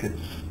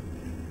neurocircuits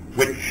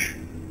which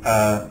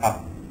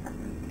are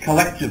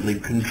collectively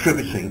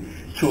contributing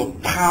to a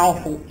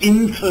powerful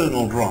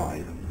internal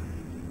drive,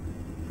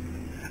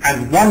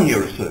 and one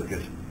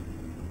neurocircuit,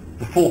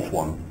 the fourth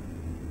one,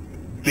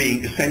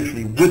 being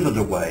essentially withered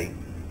away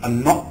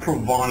and not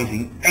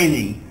providing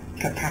any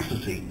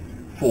capacity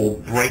for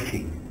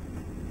braking,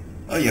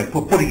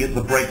 for putting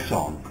the brakes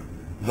on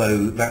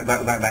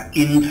that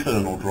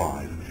internal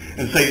drive.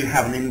 And so you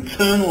have an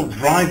internal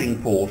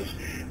driving force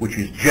which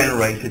is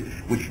generated,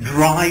 which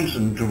drives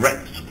and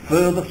directs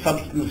further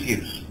substance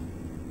use,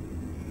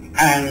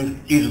 and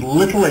is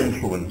little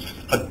influenced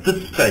at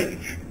this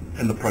stage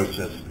in the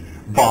process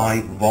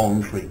by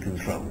voluntary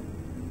control.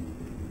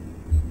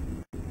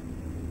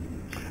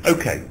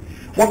 Okay,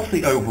 what's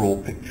the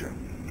overall picture?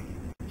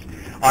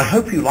 I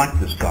hope you like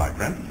this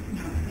diagram.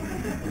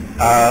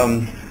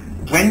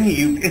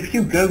 If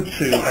you go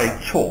to a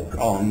talk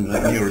on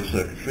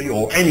neurocircuitry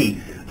or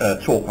any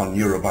talk on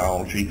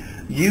neurobiology,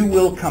 you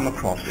will come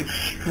across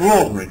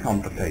extraordinarily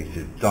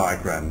complicated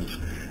diagrams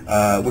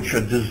which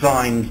are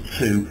designed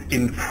to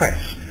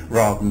impress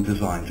rather than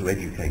designed to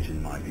educate,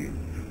 in my view.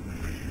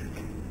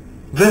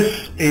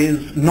 This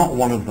is not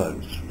one of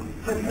those.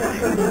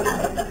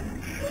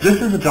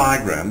 This is a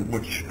diagram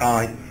which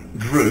I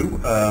drew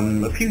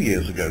a few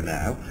years ago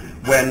now,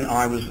 when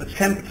I was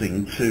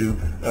attempting to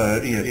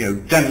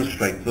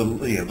demonstrate the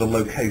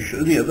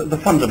location, the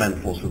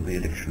fundamentals of the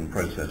addiction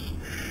process,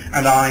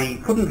 and I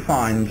couldn't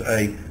find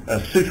a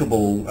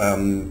suitable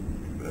and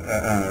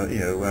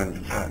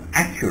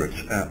accurate,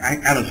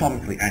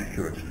 anatomically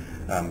accurate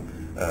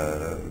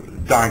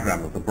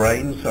diagram of the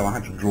brain, so I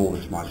had to draw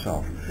this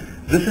myself.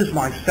 This is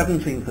my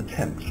 17th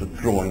attempt at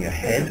drawing a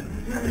head,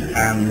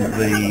 and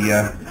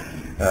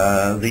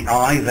the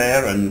eye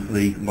there, and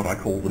what I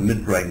call the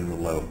midbrain and the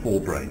lower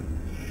forebrain.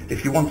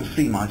 If you want to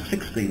see my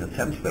 16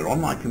 attempts, they're on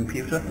my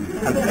computer,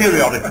 and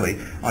periodically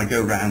I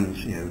go around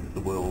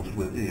the world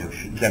with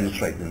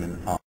demonstrating them in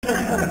art.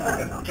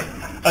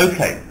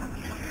 Okay.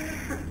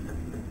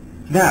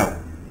 Now,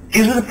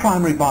 is it a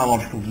primary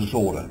biological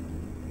disorder?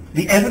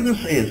 The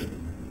evidence is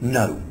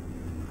no.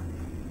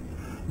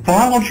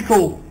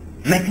 Biological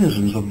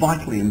mechanisms are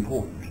vitally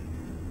important,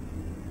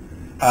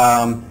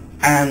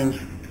 and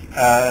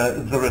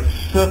there are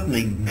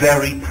certainly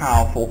very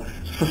powerful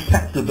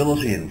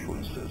susceptibility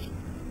influences,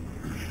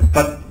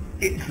 but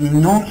it's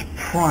not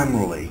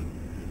primarily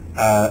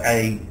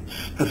a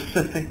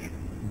specific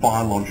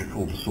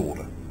biological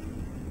disorder.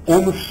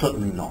 Almost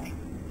certainly not.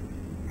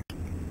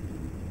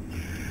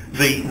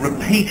 the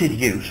repeated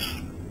use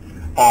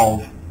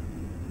of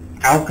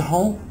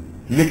alcohol,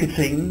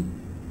 nicotine,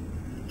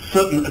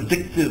 certain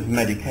addictive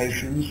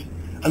medications,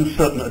 and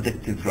certain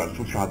addictive drugs,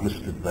 which I've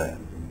listed there.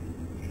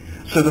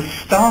 So the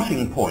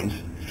starting point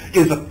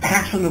is a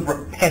pattern of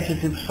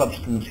repetitive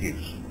substance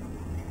use,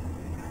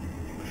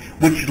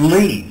 which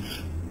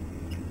leads,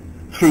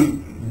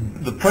 through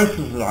the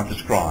process that I've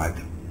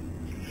described,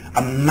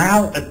 a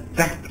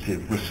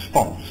maladaptive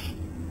response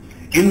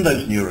in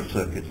those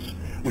neurocircuits,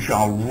 which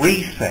are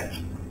reset,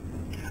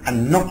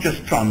 and not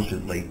just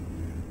transiently,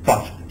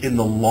 but in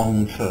the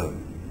long term,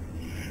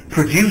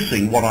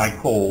 producing what I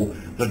call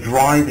the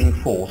driving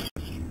force.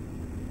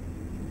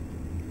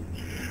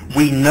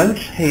 We note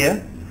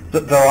here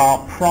that there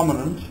are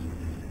prominent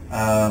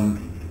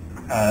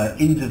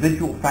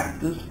individual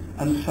factors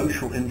and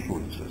social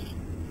influences.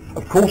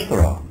 Of course there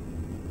are.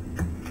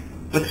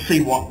 Let's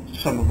see what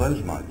some of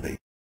those might be.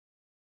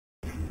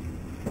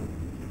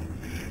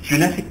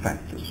 Genetic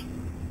factors.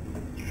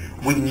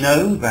 We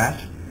know that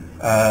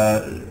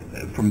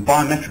from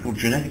biometrical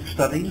genetic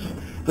studies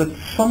that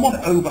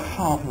somewhat over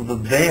half of the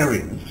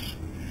variance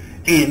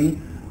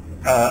in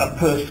a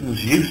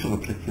person's use of a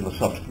particular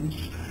substance,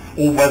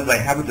 or whether they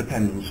have a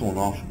dependence or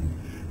not,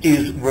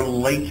 is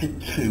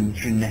related to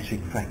genetic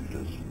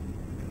factors.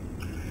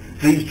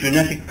 These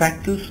genetic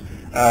factors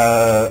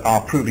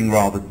are proving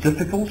rather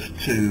difficult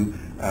to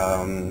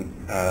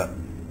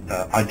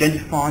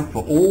identify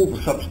for all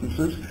the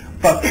substances,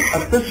 but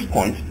at this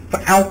point,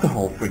 for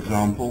alcohol, for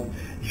example,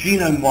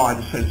 genome-wide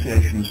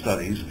association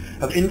studies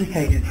have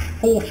indicated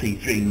 40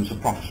 genes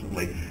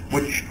approximately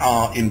which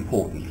are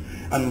important,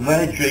 and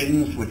they're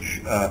genes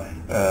which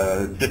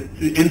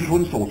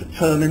influence or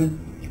determine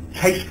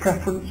taste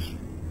preference,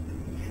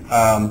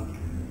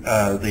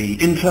 the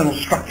internal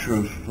structure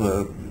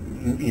of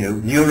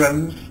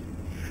neurons,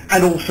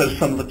 and also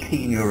some of the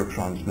key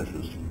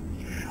neurotransmitters.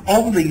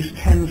 Of these,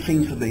 10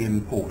 seem to be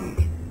important.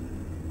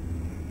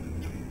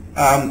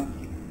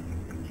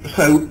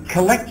 So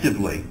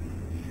collectively,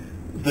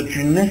 the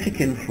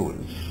genetic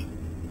influence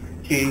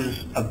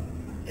is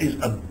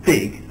a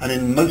big, and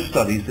in most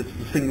studies it's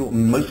the single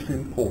most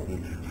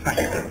important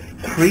factor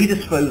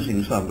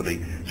predisposing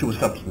somebody to a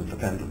substance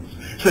dependence.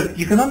 So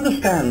you can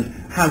understand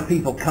how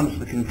people come to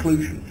the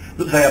conclusion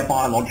that they are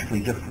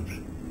biologically different.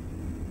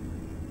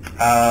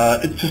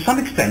 To some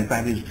extent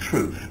that is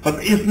true, but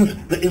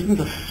there isn't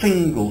a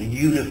single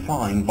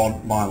unifying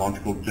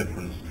biological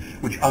difference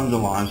which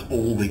underlies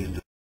all these.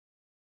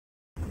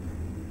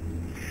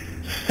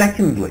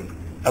 Secondly,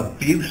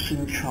 abuse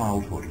in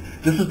childhood.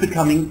 This has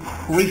become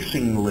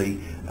increasingly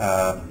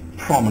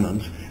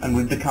prominent, and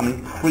we've become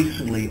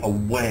increasingly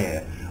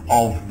aware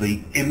of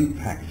the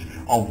impact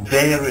of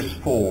various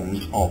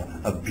forms of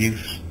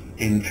abuse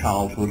in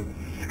childhood,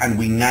 and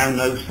we now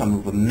know some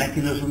of the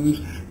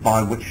mechanisms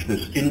by which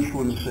this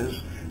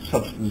influences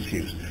substance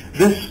use.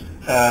 This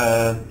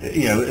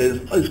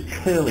is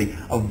clearly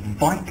a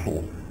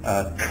vital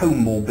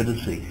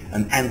comorbidity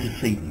and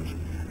antecedent,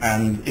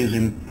 and is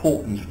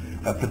important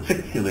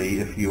particularly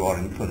if you are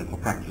in clinical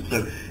practice.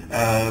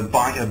 So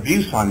by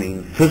abuse I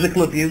mean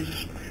physical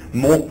abuse,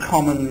 more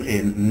common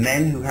in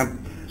men who have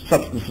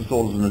substance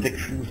disorders and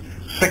addictions,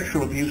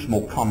 sexual abuse,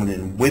 more common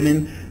in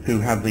women who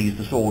have these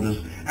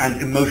disorders,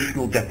 and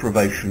emotional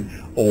deprivation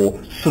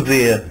or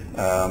severe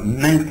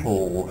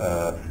mental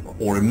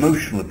or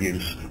emotional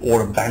abuse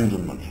or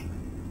abandonment.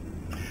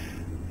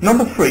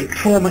 Number 3,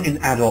 trauma in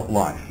adult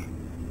life,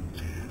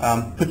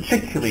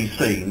 particularly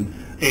seen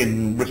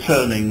in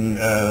returning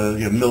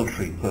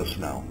military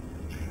personnel,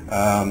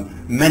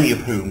 many of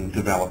whom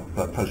develop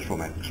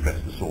post-traumatic stress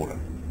disorder.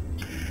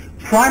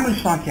 Primary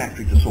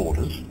psychiatric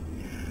disorders,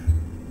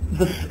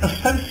 the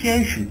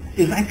association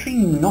is actually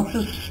not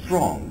as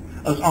strong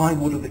as I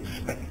would have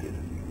expected.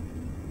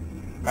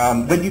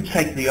 When you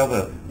take the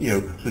other,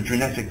 the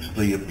genetics,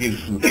 the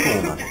abuse and the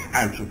trauma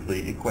out of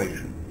the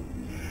equation.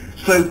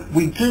 So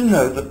we do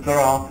know that there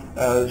are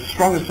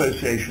strong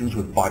associations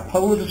with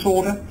bipolar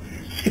disorder,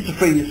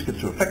 schizophrenia,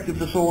 schizoaffective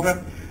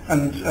disorder,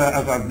 and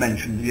as I've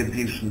mentioned, the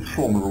abuse and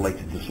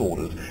trauma-related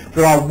disorders.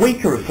 There are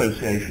weaker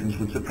associations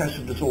with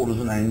depressive disorders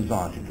and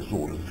anxiety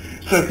disorders.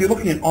 So if you're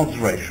looking at odds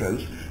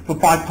ratios, for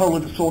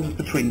bipolar disorders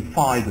between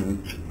 5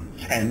 and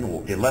 10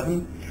 or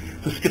 11,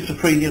 for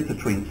schizophrenia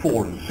between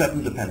 4 and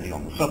 7, depending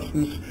on the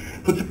substance.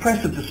 For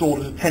depressive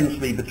disorders, it tends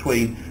to be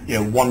between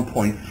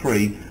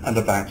 1.3 and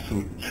about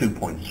sort of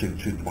 2.2,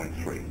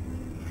 2.3.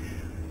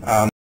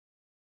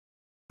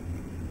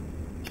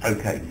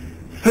 Okay.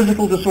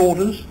 Physical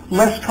disorders,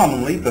 less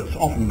commonly, but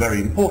often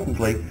very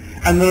importantly,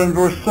 and there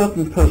are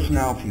certain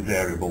personality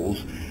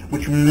variables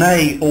which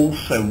may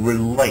also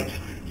relate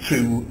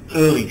to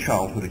early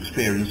childhood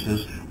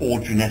experiences or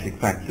genetic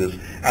factors,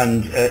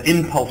 and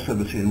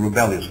impulsivity and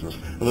rebelliousness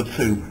are the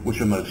two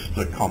which are most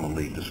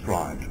commonly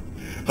described.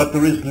 But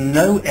there is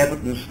no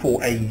evidence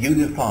for a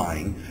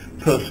unifying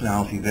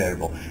personality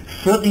variable.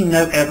 Certainly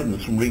no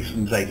evidence from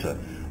recent data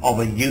of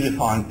a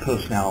unifying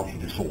personality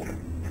disorder.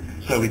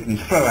 So we can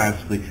throw out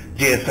the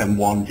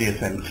DSM-1,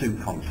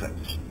 DSM-2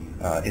 concepts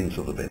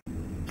into the bin.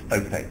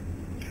 Okay.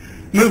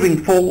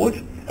 Moving forward,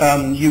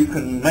 you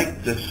can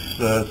make this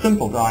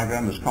simple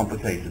diagram as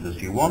complicated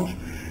as you want.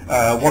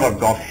 What I've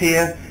got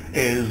here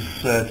is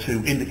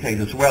to indicate,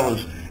 as well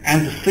as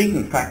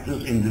antecedent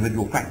factors,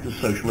 individual factors,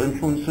 social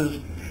influences,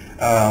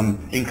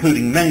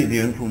 including many of the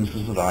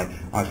influences that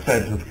I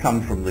said have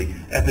come from the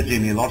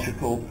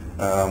epidemiological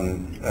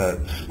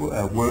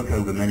work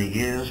over many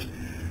years.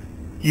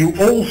 You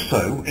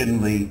also,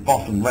 in the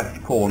bottom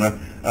left corner,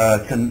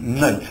 can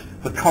note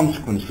the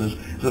consequences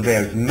of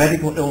various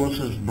medical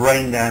illnesses,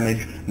 brain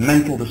damage,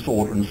 mental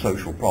disorder and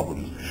social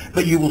problems.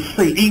 But you will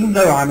see, even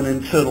though I'm an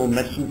internal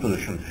medicine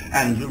physician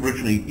and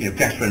originally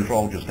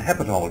gastroenterologist, a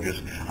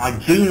hepatologist, I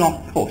do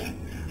not put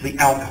the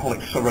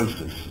alcoholic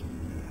cirrhosis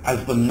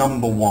as the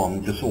number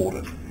one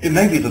disorder. It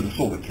may be the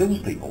disorder kills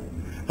people,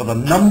 but the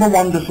number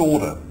one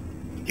disorder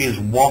is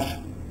what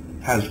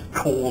has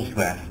caused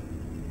that,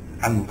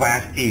 and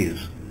that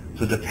is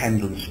the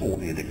dependence or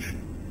the addiction.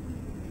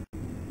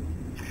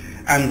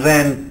 And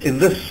then in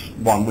this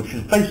one, which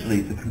is basically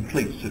the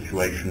complete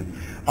situation,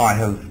 I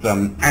have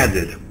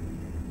added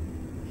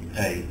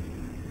a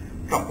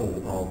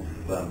couple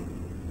of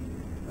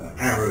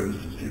arrows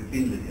to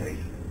indicate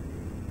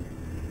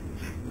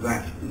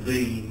that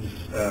these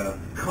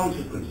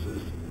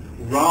consequences,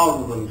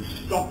 rather than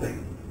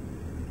stopping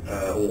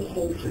or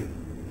halting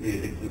the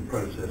addictive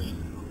process,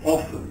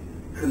 often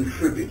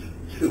contribute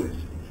to it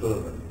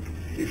further.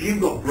 If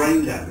you've got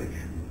brain damage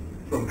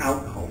from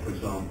alcohol, for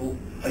example,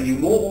 are you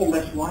more or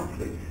less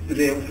likely to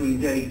be able to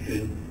engage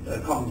in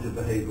cognitive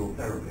behavioural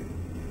therapy?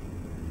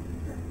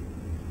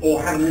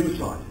 Or have an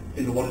insight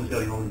into what is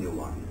going on in your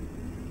life?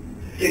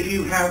 If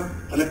you have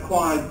an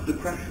acquired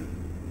depression,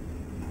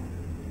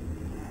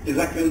 is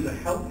that going to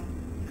help?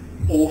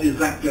 Or is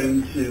that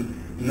going to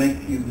make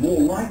you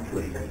more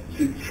likely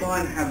to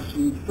try and have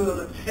some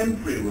further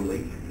temporary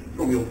relief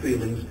from your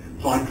feelings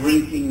by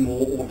drinking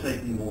more or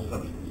taking more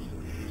substance?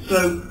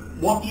 So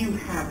what you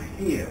have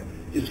here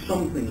is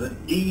something that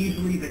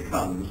easily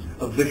becomes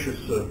a vicious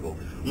circle,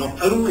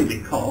 not only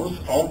because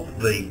of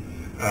the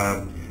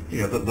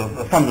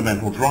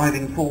fundamental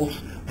driving force,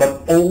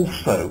 but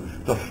also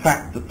the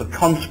fact that the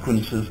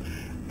consequences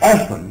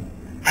often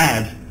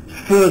add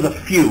further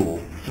fuel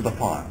to the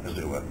fire, as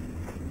it were.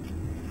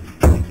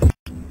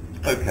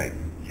 Okay.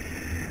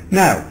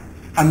 Now,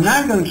 I'm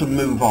now going to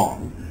move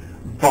on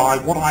by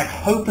what I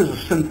hope is a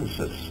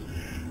synthesis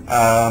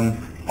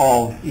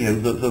of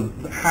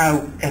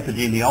how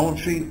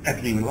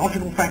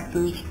epidemiological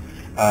factors,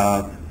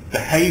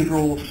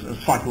 behavioural,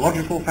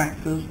 psychological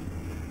factors,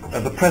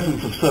 the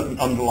presence of certain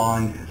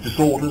underlying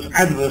disorders,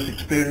 adverse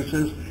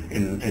experiences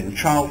in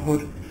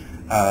childhood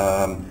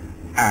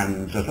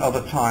and at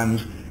other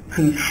times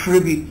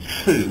contribute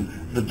to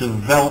the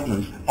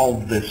development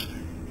of this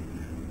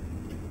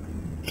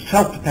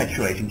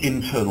self-perpetuating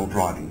internal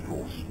driving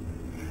force.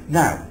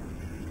 Now,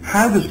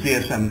 how does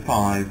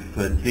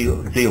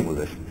DSM-5 deal with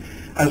this?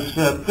 As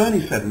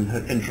Bernie said in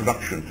her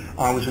introduction,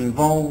 I was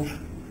involved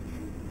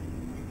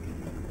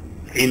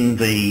in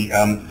the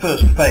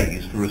first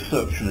phase, the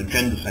research and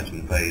agenda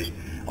setting phase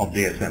of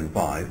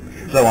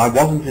DSM-5, though I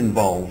wasn't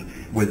involved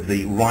with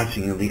the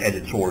writing of the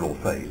editorial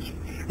phase,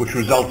 which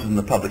resulted in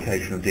the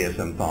publication of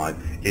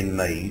DSM-5 in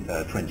May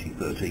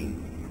 2013.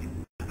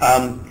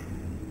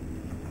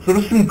 There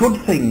are some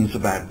good things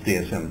about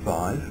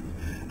DSM-5.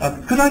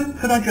 Could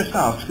I just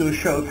ask, through a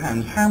show of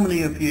hands, how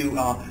many of you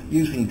are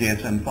using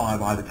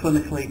DSM-5 either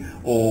clinically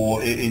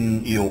or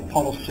in your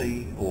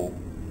policy or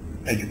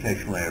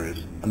educational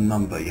areas? A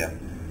number, yeah.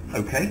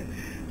 Okay.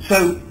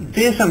 So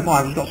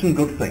DSM-5 has got some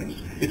good things.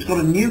 It's got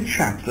a new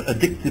chapter,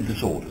 addictive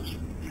disorders,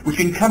 which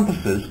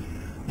encompasses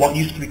what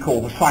used to be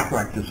called the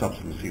psychoactive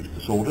substance use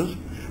disorders,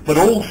 but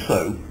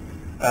also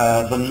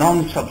the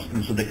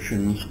non-substance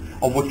addictions,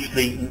 of which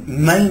the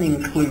main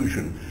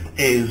inclusion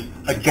is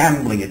a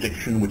gambling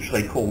addiction, which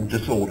they call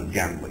disordered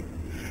gambling.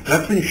 So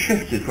that's been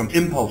shifted from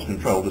impulse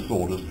control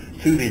disorders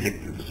to the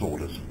addictive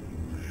disorders.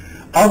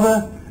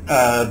 Other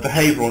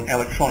behavioural and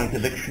electronic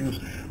addictions,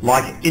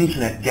 like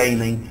internet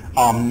gaming,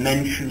 are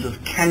mentioned as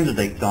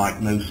candidate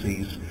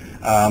diagnoses,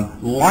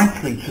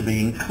 likely to be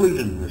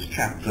included in this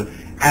chapter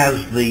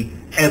as the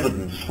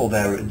evidence for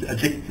their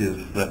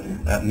addictive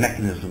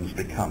mechanisms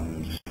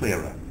becomes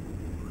clearer.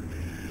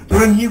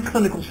 There are new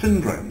clinical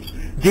syndromes.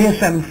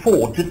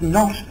 DSM-4 did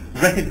not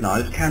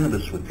recognise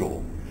cannabis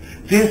withdrawal.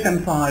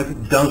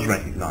 DSM-5 does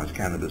recognise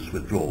cannabis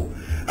withdrawal,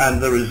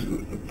 and there is,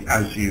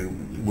 as you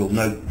will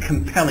know,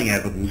 compelling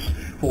evidence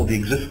for the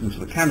existence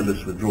of a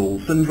cannabis withdrawal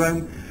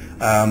syndrome,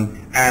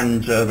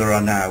 and there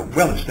are now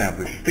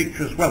well-established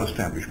features,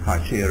 well-established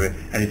criteria,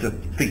 and it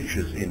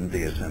features in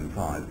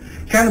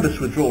DSM-5. Cannabis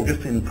withdrawal,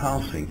 just in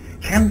passing,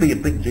 can be a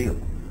big deal.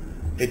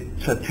 It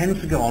tends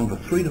to go on for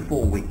 3 to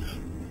 4 weeks.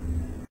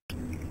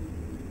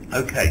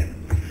 Okay.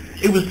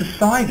 It was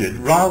decided,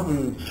 rather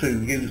than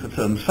to use the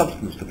term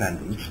substance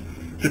dependence,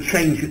 to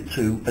change it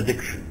to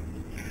addiction.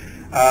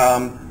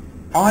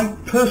 I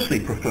personally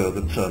prefer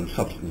the term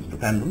substance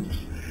dependence.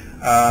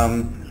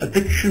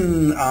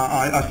 Addiction,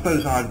 I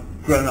suppose I've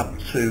grown up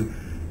to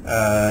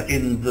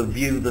in the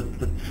view that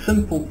the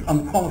simple,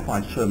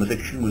 unqualified term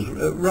addiction was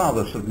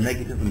rather sort of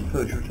negative and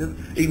pejorative,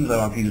 even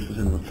though I've used it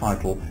in the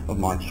title of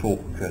my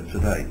talk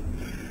today.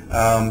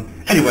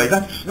 Anyway,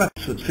 that's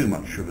too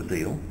much of a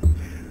deal.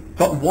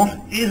 But what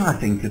is, I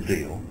think, a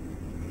deal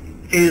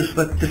is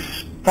that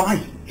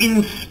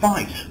in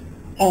spite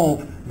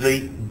of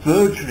the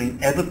burgeoning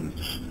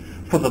evidence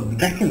for the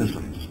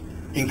mechanisms,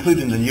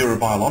 including the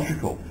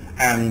neurobiological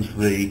and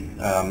the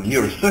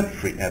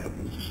neurocircuitry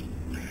evidence,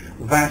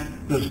 that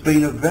there's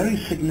been a very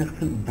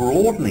significant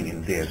broadening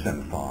in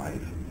DSM-5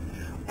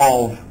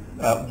 of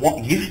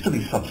what used to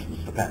be substance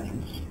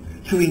dependence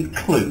to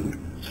include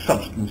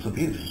substance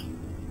abuse.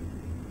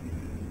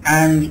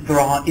 And there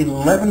are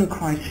 11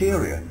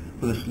 criteria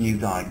for this new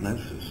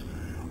diagnosis.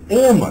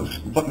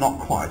 Almost, but not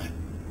quite.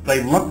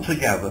 They lump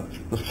together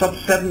the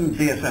 7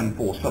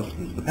 DSM-4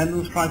 substance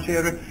dependence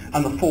criteria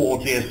and the 4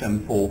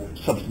 DSM-4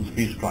 substance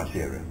abuse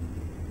criteria.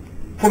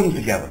 Put them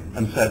together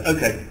and said,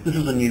 okay, this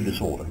is a new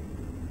disorder.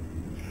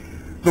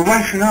 The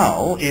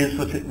rationale is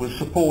that it was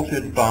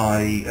supported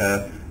by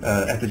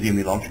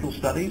epidemiological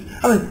studies.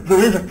 I mean,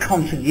 there is a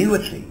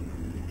continuity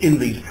in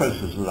these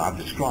processes that I've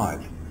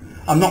described.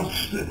 I'm not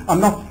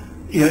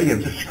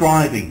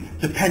describing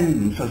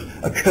dependence as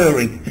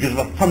occurring because of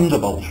a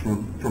thunderbolt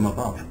from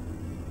above.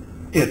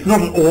 It's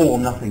not an all or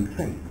nothing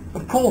thing.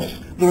 Of course,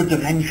 there are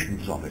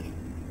dimensions of it.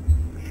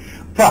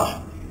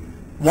 But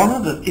one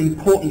of the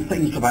important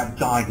things about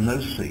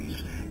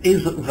diagnoses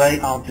is that they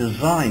are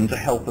designed to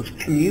help us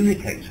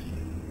communicate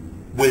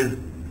with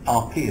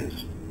our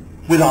peers,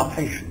 with our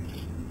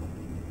patients,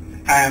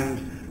 and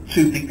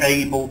to be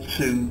able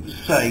to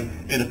say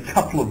in a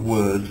couple of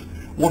words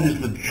what is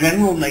the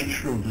general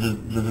nature of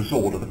the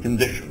disorder, the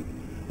condition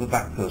that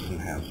that person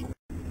has.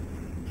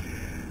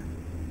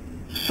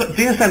 So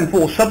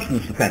DSM-4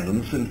 substance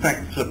dependence, in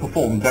fact,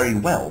 performed very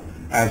well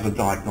as a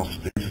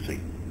diagnostic entity.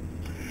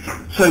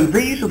 So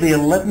these are the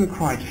 11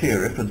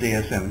 criteria for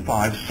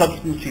DSM-5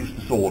 substance use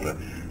disorder,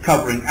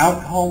 covering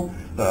alcohol,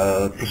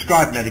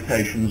 prescribed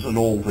medications, and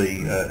all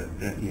the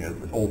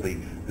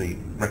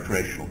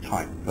recreational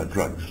type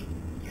drugs.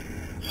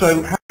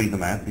 So how do we read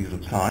them out? These are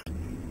timed.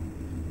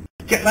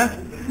 Get that?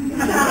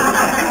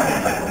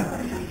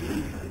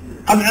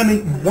 I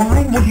mean,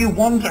 why would you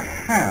want to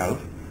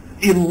have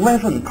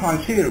 11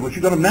 criteria which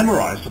you've got to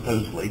memorize,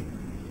 supposedly,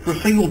 for a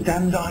single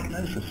damn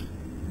diagnosis?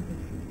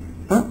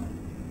 Huh?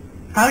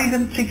 How are you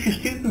going to teach your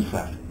students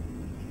that?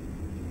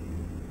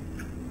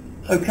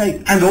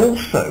 Okay, and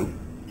also,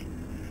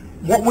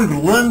 what we've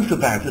learned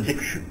about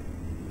addiction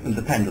and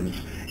dependence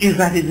is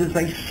that it is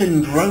a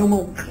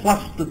syndromal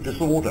clustered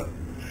disorder.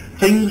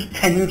 Things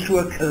tend to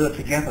occur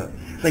together.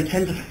 They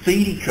tend to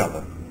feed each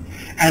other.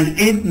 And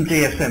in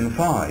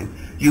DSM-5,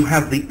 you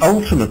have the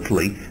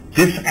ultimately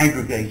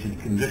disaggregated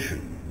condition.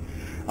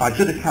 I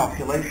did a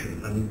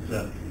calculation and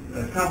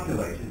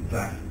calculated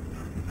that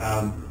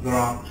there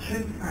are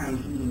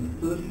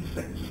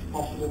 2,036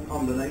 possible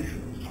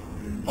combinations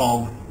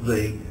of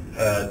the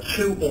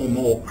 2 or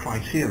more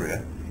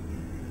criteria,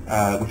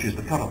 which is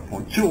the cutoff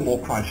point, 2 or more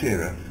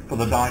criteria for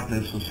the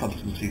diagnosis of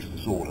substance use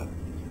disorder.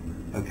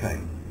 Okay.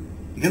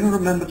 You're going to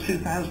remember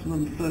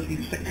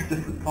 2,036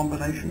 different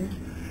combinations?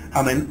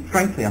 I mean,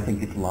 frankly, I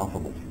think it's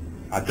laughable.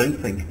 I don't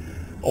think,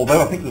 although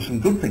I think there's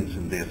some good things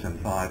in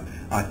DSM-5,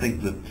 I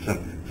think that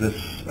this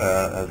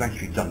has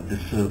actually done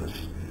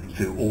disservice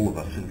to all of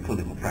us in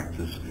clinical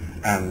practice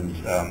and,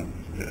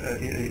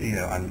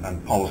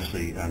 and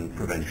policy and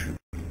prevention.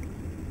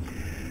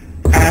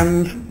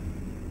 And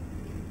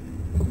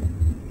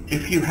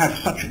if you have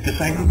such a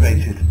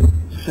disaggregated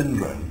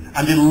syndrome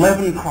and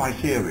 11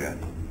 criteria,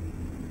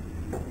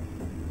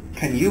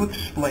 can you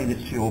explain it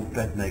to your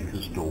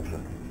bedmaker's daughter?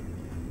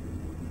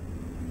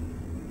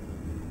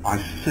 I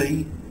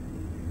see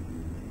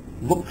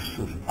looks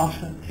of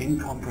utter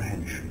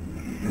incomprehension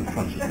in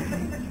front of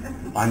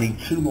me. I need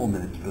 2 more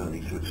minutes,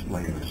 Bernie, to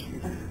explain this.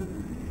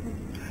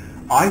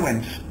 I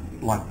went,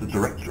 like the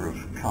director of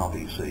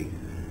CAR-BC,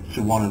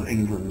 to one of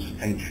England's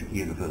ancient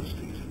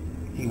universities.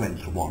 He went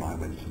to one, I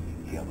went to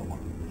the other one.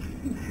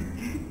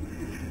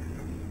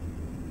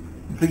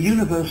 The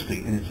university,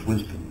 in its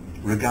wisdom,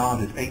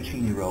 regarded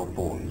 18-year-old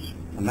boys,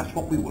 and that's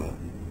what we were,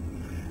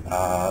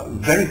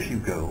 very few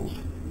girls,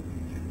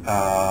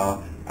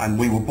 and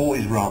we were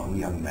boys rather than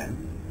young men,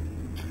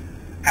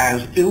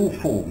 as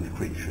ill-formed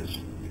creatures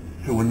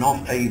who were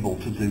not able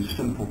to do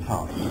simple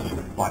tasks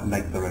like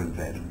make their own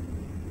bed.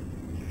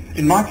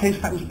 In my case,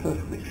 that was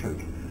perfectly true.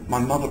 My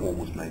mother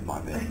always made my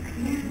bed.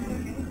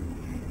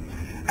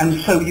 And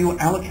so you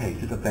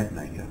allocated a bed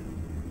maker.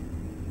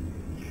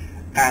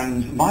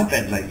 And my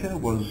bed maker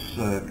was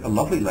a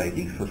lovely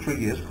lady for 3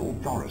 years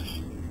called Doris.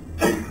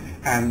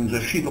 And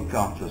she looked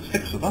after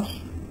 6 of us.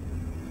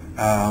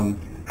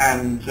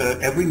 And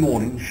every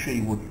morning she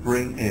would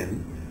bring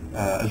in,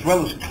 as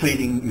well as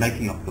cleaning,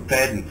 making up the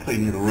bed and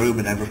cleaning the room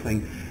and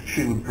everything,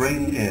 she would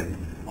bring in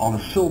on a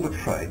silver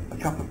tray a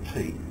cup of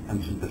tea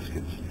and some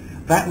biscuits.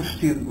 That was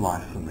student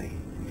life for me.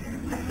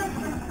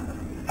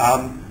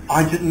 I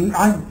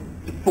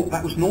thought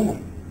that was normal.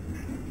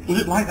 Was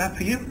it like that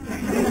for you?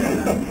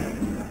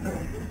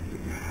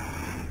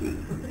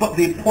 But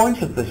the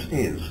point of this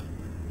is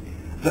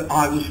that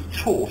I was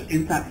taught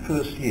in that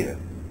first year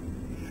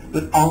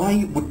that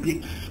I would be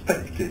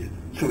expected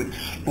to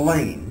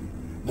explain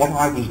what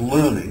I was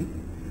learning,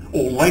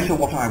 or later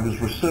what I was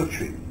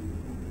researching,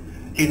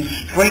 in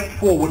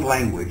straightforward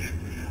language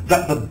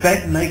that the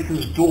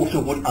bedmaker's daughter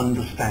would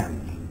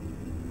understand.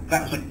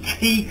 That was a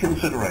key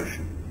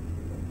consideration.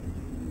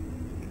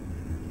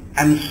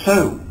 And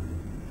so,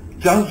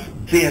 does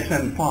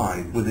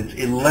DSM-5, with its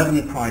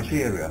 11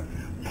 criteria,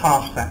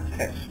 pass that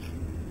test?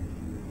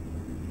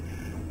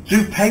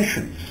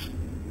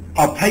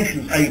 Are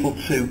patients able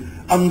to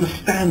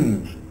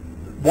understand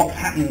what's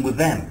happening with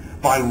them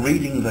by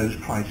reading those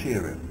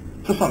criteria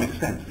to some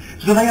extent?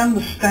 Do they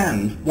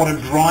understand what a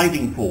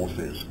driving force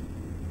is?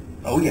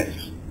 Oh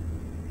yes.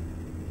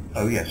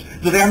 Oh yes.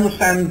 Do they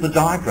understand the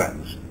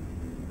diagrams?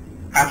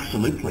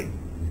 Absolutely.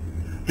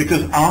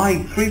 Because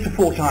 3 to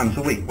 4 times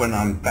a week when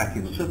I'm back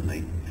in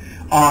Sydney,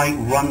 I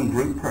run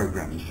group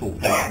programs for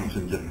patients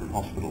in different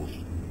hospitals.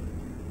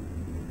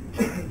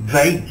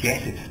 They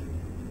get it.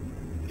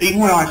 Even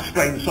when I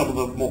explain some of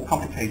the more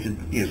complicated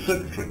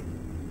circuitry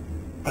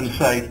and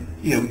say,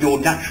 your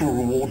natural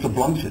rewards are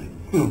blunted.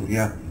 Oh,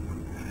 yeah.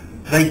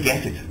 They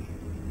get it.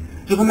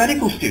 Do the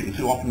medical students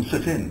who often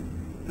sit in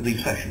for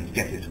these sessions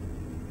get it?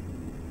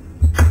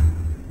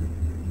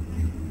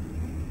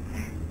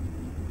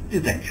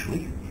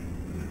 Eventually.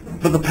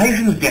 But the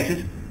patients get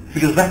it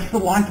because that's the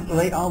life that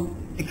they are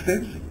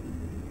experiencing.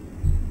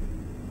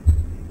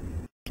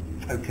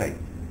 Okay.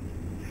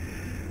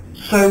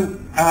 So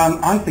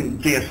I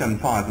think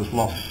DSM-5 has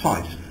lost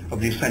sight of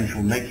the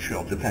essential nature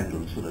of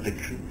dependence and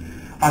addiction.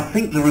 I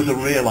think there is a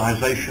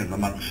realization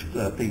amongst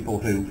people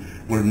who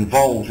were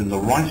involved in the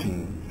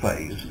writing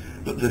phase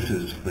that this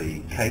is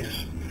the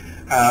case,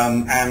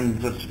 and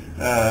that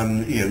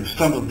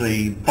some of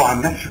the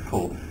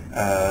biometrical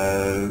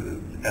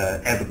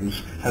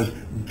evidence has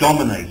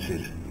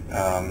dominated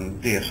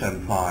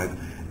DSM-5,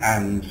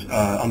 and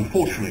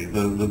unfortunately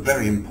the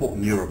very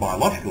important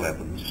neurobiological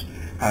evidence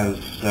has,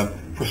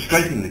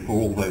 frustratingly for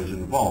all those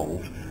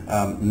involved,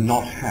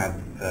 not had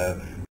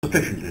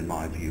sufficient, in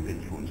my view,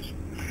 influence.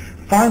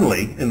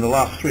 Finally, in the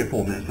last 3 or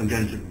 4 minutes, I'm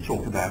going to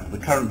talk about the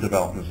current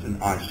developments in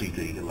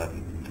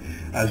ICD-11.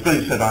 As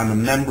Bernie said, I'm a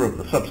member of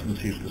the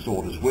Substance Use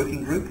Disorders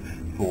Working Group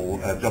for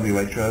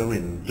WHO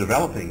in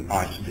developing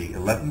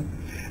ICD-11,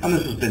 and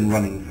this has been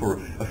running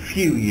for a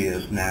few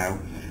years now,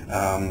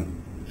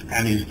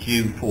 and is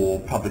due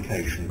for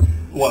publication,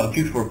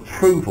 due for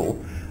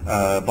approval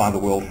by the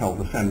World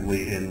Health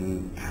Assembly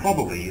in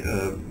probably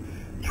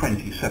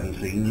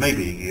 2017,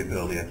 maybe a year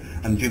earlier,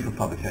 and due for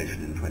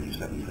publication in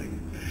 2017.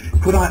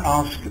 Could I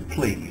ask,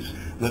 please,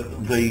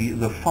 that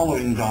the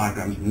following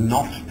diagrams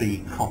not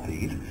be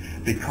copied,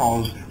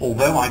 because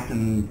although I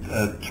can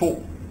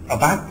talk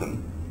about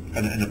them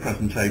in a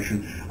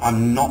presentation,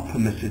 I'm not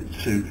permitted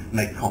to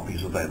make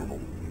copies available.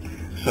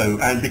 So,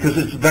 and because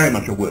it's very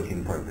much a work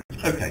in progress.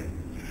 Okay.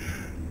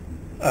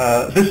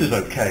 This is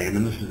okay. I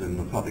mean, this is in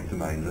the public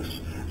domain.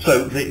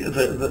 So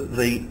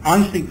the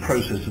ICD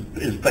process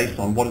is based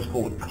on what is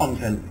called a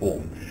content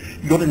form.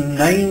 You've got to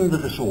name the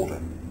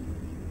disorder.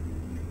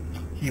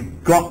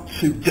 You've got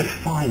to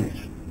define it.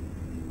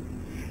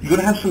 You've got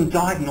to have some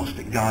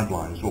diagnostic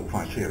guidelines or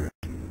criteria.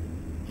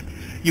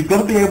 You've got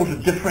to be able to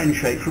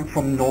differentiate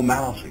from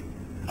normality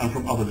and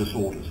from other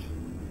disorders.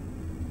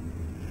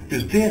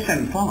 Because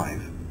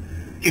DSM-5,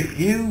 if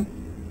you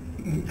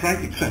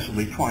drank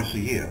excessively twice a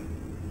year,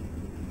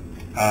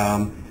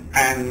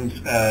 and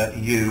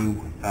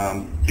you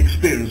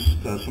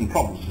experienced some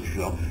problems as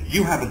well,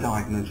 you have a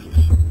diagnosis.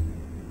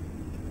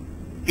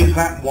 Is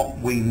that what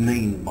we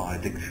mean by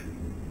addiction?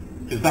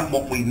 Is that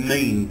what we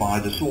mean by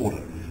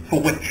disorder,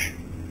 for which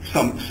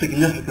some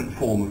significant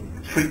form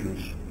of treatment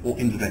or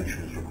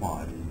intervention is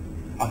required?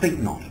 I think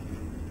not.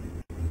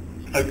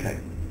 Okay.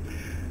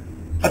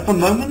 At the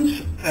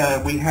moment,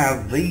 we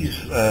have these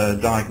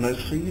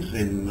diagnoses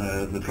in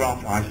the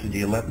draft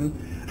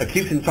ICD-11: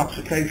 acute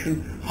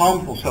intoxication,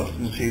 harmful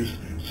substance use,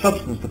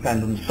 substance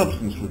dependence,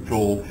 substance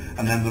withdrawal,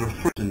 and then there are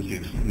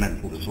substance-induced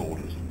mental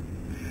disorders.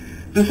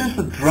 This is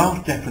the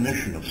draft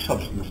definition of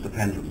substance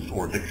dependence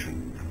or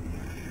addiction.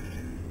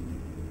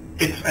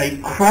 It's a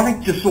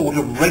chronic disorder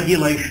of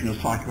regulation of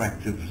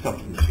psychoactive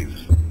substance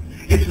use.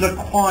 It's an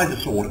acquired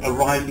disorder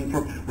arising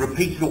from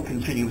repeated or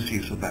continuous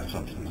use of that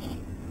substance.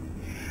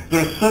 There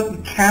are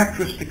certain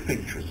characteristic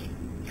features,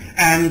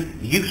 and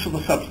use of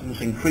the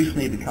substance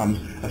increasingly becomes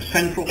a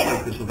central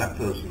focus of that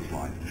person's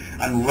life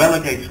and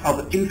relegates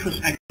other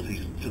interest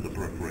activities to the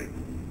periphery.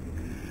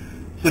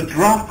 The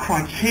draft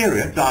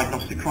criteria,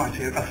 diagnostic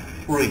criteria, are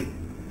 3.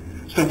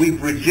 So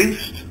we've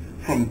reduced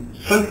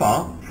so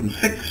far from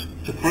 6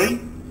 to 3,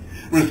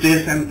 whereas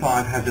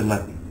DSM-5 has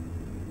 11.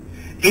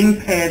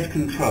 Impaired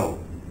control,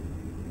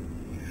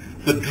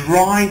 the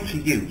drive to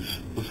use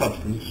the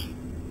substance,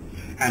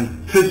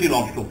 and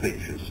physiological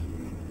features,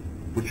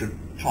 which are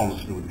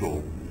tolerance to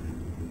withdrawal.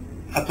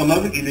 At the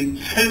moment, you need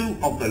 2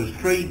 of those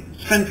 3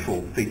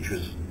 central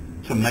features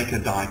to make a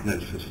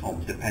diagnosis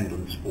of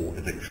dependence or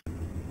addiction.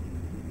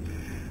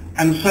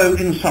 And so,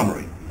 in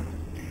summary,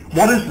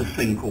 what is this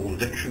thing called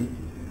addiction?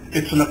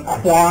 It's an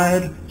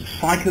acquired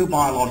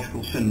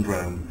psychobiological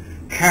syndrome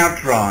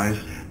characterized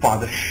by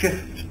the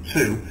shift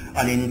to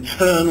an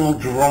internal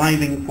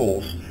driving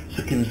force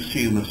to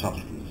consume a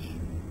substance.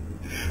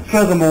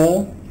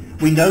 Furthermore,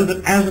 we know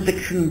that as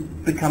addiction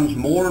becomes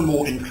more and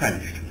more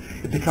entrenched,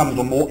 it becomes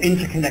a more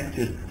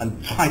interconnected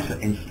and tighter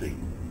entity.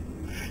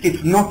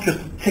 It's not just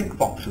a tick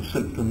box of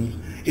symptoms,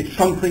 it's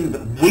something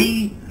that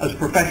we as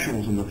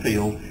professionals in the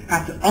field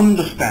have to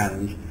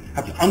understand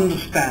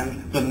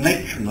the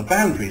nature and the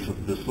boundaries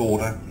of the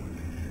disorder,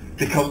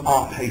 because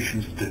our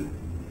patients do.